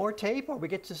bets. More tape or we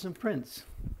get to some prints?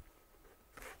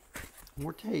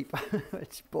 More tape.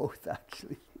 It's both,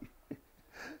 actually.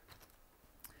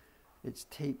 It's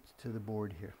taped to the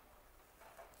board here.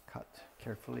 Cut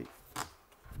carefully.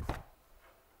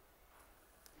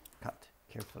 Cut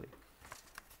carefully.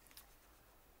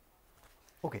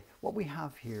 Okay, what we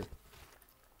have here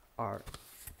are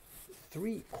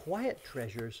 3 quiet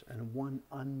treasures and 1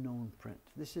 unknown print.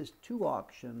 This is 2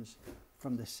 auctions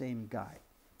from the same guy.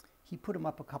 He put them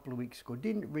up a couple of weeks ago,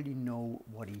 didn't really know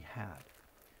what he had.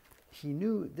 He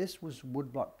knew this was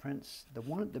woodblock prints. The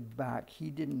one at the back,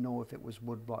 he didn't know if it was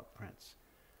woodblock prints.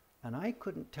 And I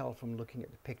couldn't tell from looking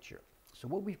at the picture. So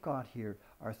what we've got here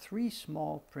are 3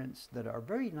 small prints that are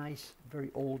very nice, very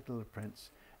old little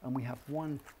prints. And we have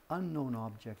 1 unknown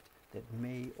object that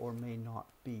may or may not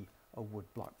be a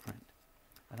woodblock print.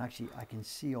 And actually, I can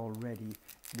see already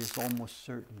it is almost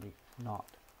certainly not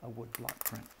a woodblock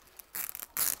print.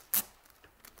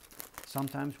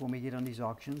 Sometimes when we get on these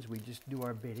auctions, we just do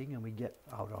our bidding and we get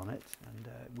out on it.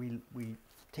 And we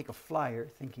take a flyer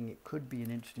thinking it could be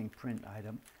an interesting print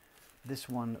item. This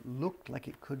one looked like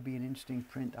it could be an interesting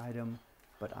print item,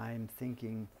 but I'm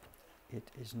thinking it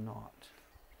is not.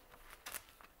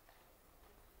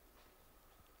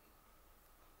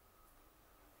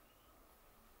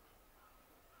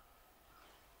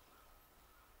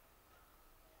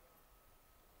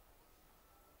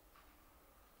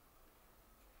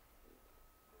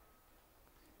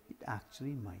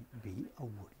 Actually might be a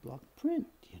woodblock print,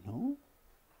 you know.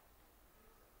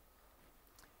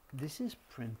 This is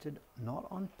printed not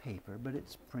on paper, but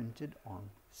it's printed on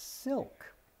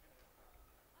silk.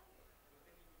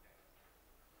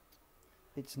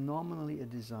 It's nominally a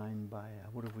design by,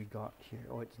 what have we got here?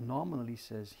 Oh, it nominally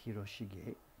says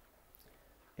Hiroshige.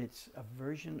 It's a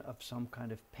version of some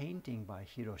kind of painting by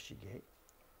Hiroshige.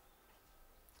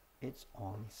 It's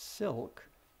on silk,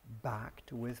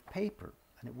 backed with paper.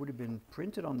 And it would have been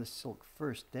printed on the silk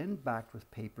first, then backed with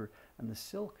paper, and the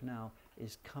silk now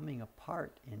is coming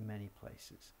apart in many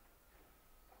places.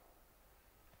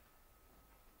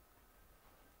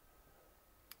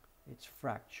 It's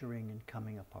fracturing and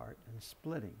coming apart and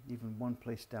splitting. Even one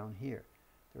place down here,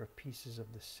 there are pieces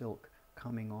of the silk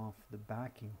coming off the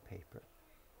backing paper.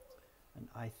 And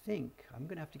I think, I'm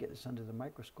going to have to get this under the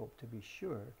microscope to be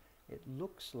sure, it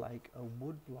looks like a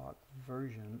woodblock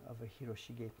version of a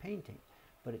Hiroshige painting.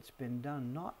 But it's been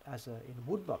done not as in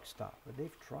woodblock style, but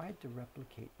they've tried to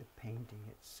replicate the painting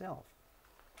itself.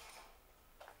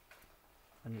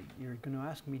 And you're going to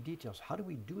ask me details. How do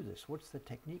we do this? What's the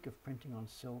technique of printing on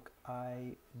silk?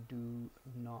 I do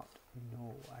not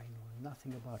know. I know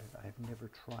nothing about it. I've never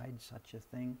tried such a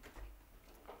thing.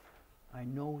 I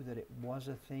know that it was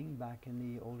a thing back in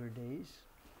the older days.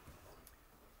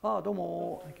 Ah,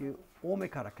 domo. Thank you. Ome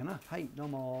kara kana. Hai,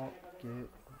 domo. Thank you.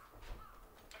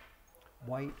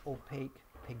 white opaque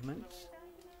pigments.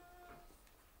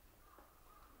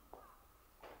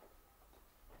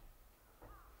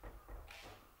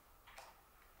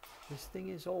 This thing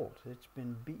is old. It's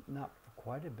been beaten up for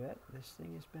quite a bit. This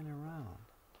thing has been around.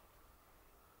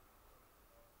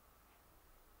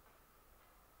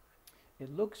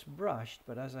 It looks brushed,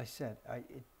 but as I said,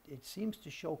 it seems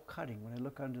to show cutting when I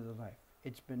look under the knife.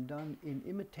 It's been done in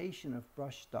imitation of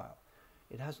brush style.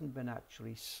 It hasn't been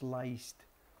actually sliced.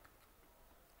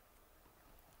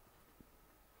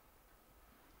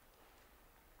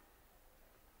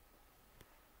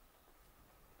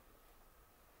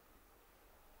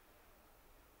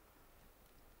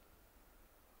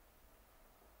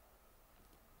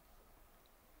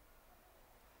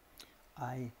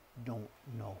 I don't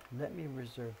know. Let me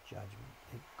reserve judgment.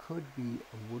 It could be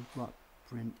a woodblock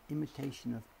print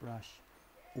imitation of brush,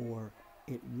 or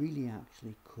it really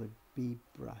actually could be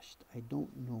brushed. I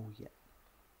don't know yet.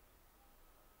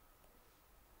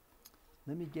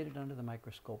 Let me get it under the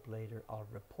microscope later. I'll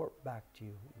report back to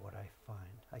you what I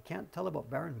find. I can't tell about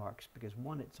barren marks because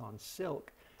one, it's on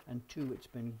silk, and two, it's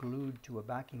been glued to a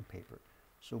backing paper.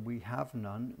 So we have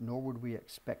none, nor would we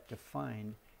expect to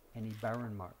find any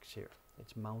barren marks here.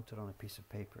 It's mounted on a piece of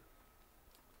paper.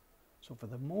 So for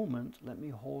the moment, let me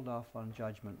hold off on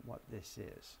judgment what this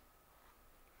is.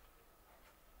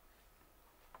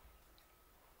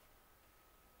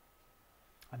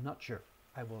 I'm not sure.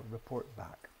 I will report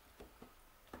back.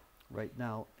 Right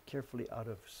now, carefully out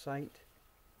of sight,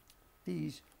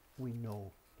 these we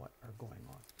know what are going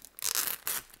on.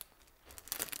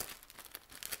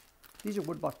 These are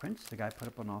woodblock prints. The guy put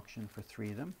up an auction for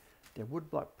 3 of them. They're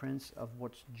woodblock prints of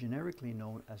what's generically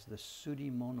known as the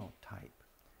Sudimono type.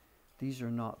 These are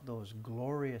not those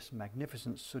glorious,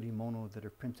 magnificent Sudimono that are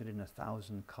printed in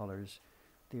 1,000 colors.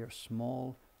 They are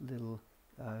small little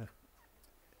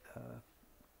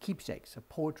keepsakes. A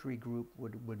poetry group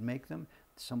would make them.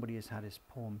 Somebody has had his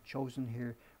poem chosen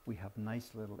here. We have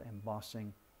nice little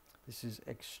embossing. This is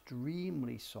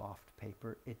extremely soft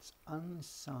paper. It's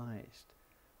unsized.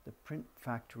 The print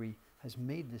factory has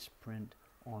made this print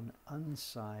on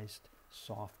unsized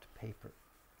soft paper.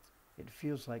 It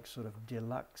feels like sort of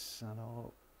deluxe, I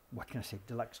know, what can I say,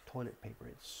 deluxe toilet paper.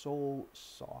 It's so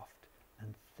soft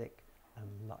and thick and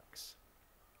luxe.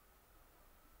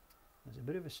 There's a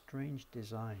bit of a strange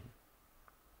design.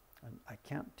 And I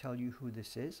can't tell you who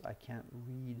this is. I can't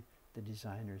read the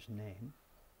designer's name.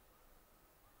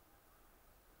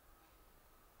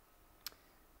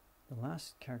 The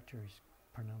last character is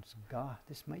pronounced Ga.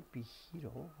 This might be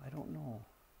Hiro. I don't know.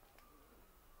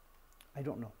 I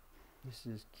don't know. This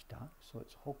is Kita, so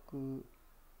it's Hoku.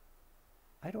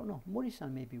 I don't know.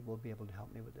 Mori-san maybe will be able to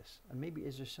help me with this. And maybe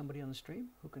is there somebody on the stream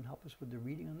who can help us with the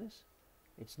reading on this?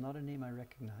 It's not a name I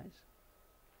recognize.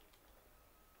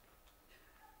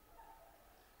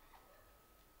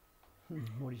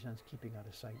 Mori-san's keeping out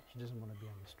of sight. She doesn't want to be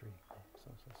on the stream.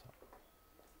 So.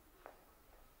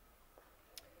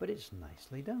 But it's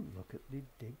nicely done. Look at the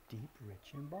deep,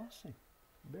 rich embossing.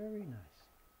 Very nice.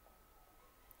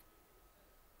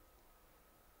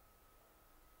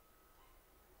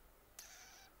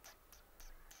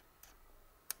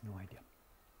 No idea.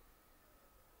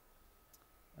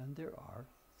 And there are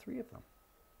 3 of them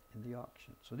in the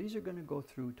auction. So these are going to go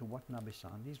through to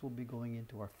Watanabe-san. These will be going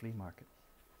into our flea market.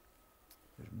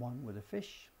 There's one with a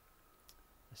fish,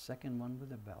 a second one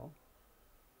with a bell,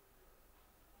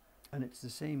 and it's the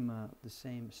same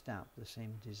stamp, the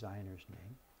same designer's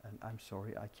name. And I'm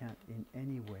sorry, I can't in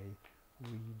any way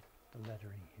read the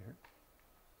lettering here.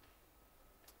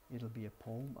 It'll be a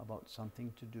poem about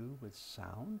something to do with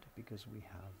sound, because we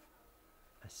have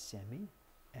a semi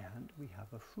and we have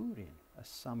a furin, a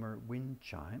summer wind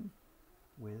chime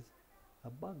with a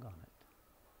bug on it.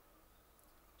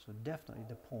 So definitely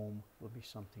the poem will be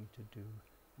something to do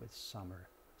with summer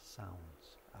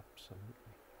sounds, absolutely.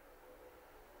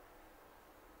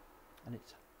 And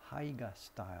it's Haiga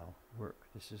style work.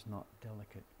 This is not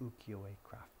delicate ukiyo-e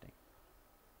crafting.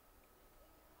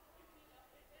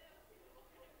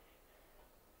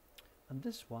 And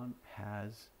this one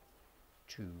has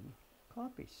 2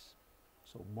 copies.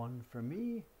 So one for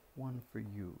me, one for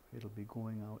you. It'll be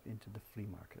going out into the flea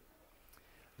market.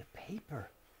 The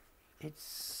paper, it's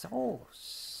so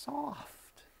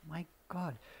soft. My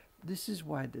God. This is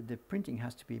why the printing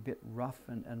has to be a bit rough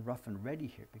and ready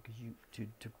here, because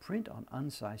to print on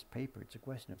unsized paper, it's a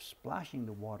question of splashing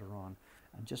the water on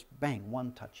and just bang,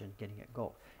 one touch and getting it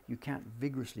go. You can't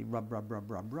vigorously rub,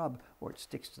 or it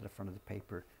sticks to the front of the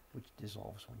paper, which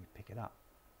dissolves when you pick it up.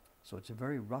 So it's a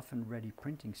very rough and ready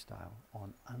printing style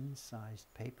on unsized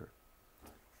paper.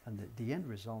 And the end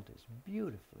result is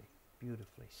beautifully,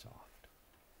 beautifully soft.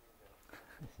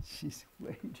 She's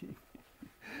waiting.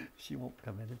 She won't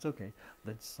come in. It's okay.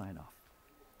 Let's sign off.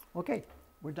 Okay,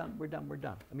 we're done.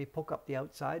 Let me poke up the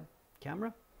outside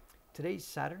camera. Today's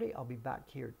Saturday. I'll be back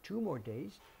here 2 more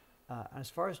days. As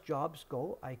far as jobs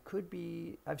go,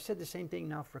 I've said the same thing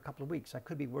now for a couple of weeks. I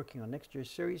could be working on next year's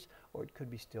series, or it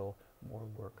could be still more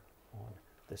work on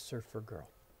the Surfer Girl.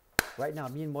 Right now,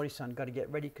 me and Mori-san got to get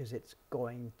ready because it's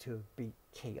going to be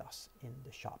chaos in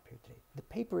the shop here today. The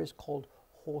paper is called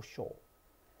Hosho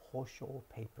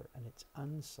paper, and it's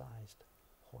unsized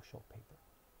Hosho paper.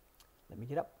 Let me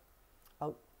get up,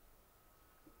 out.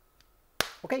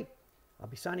 Okay, I'll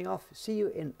be signing off. See you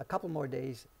in a couple more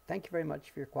days. Thank you very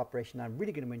much for your cooperation. I'm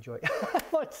really going to enjoy it.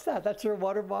 What's that? That's your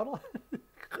water bottle?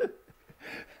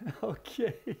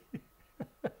 Okay.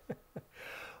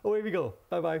 Away we go.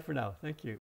 Bye-bye for now. Thank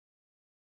you.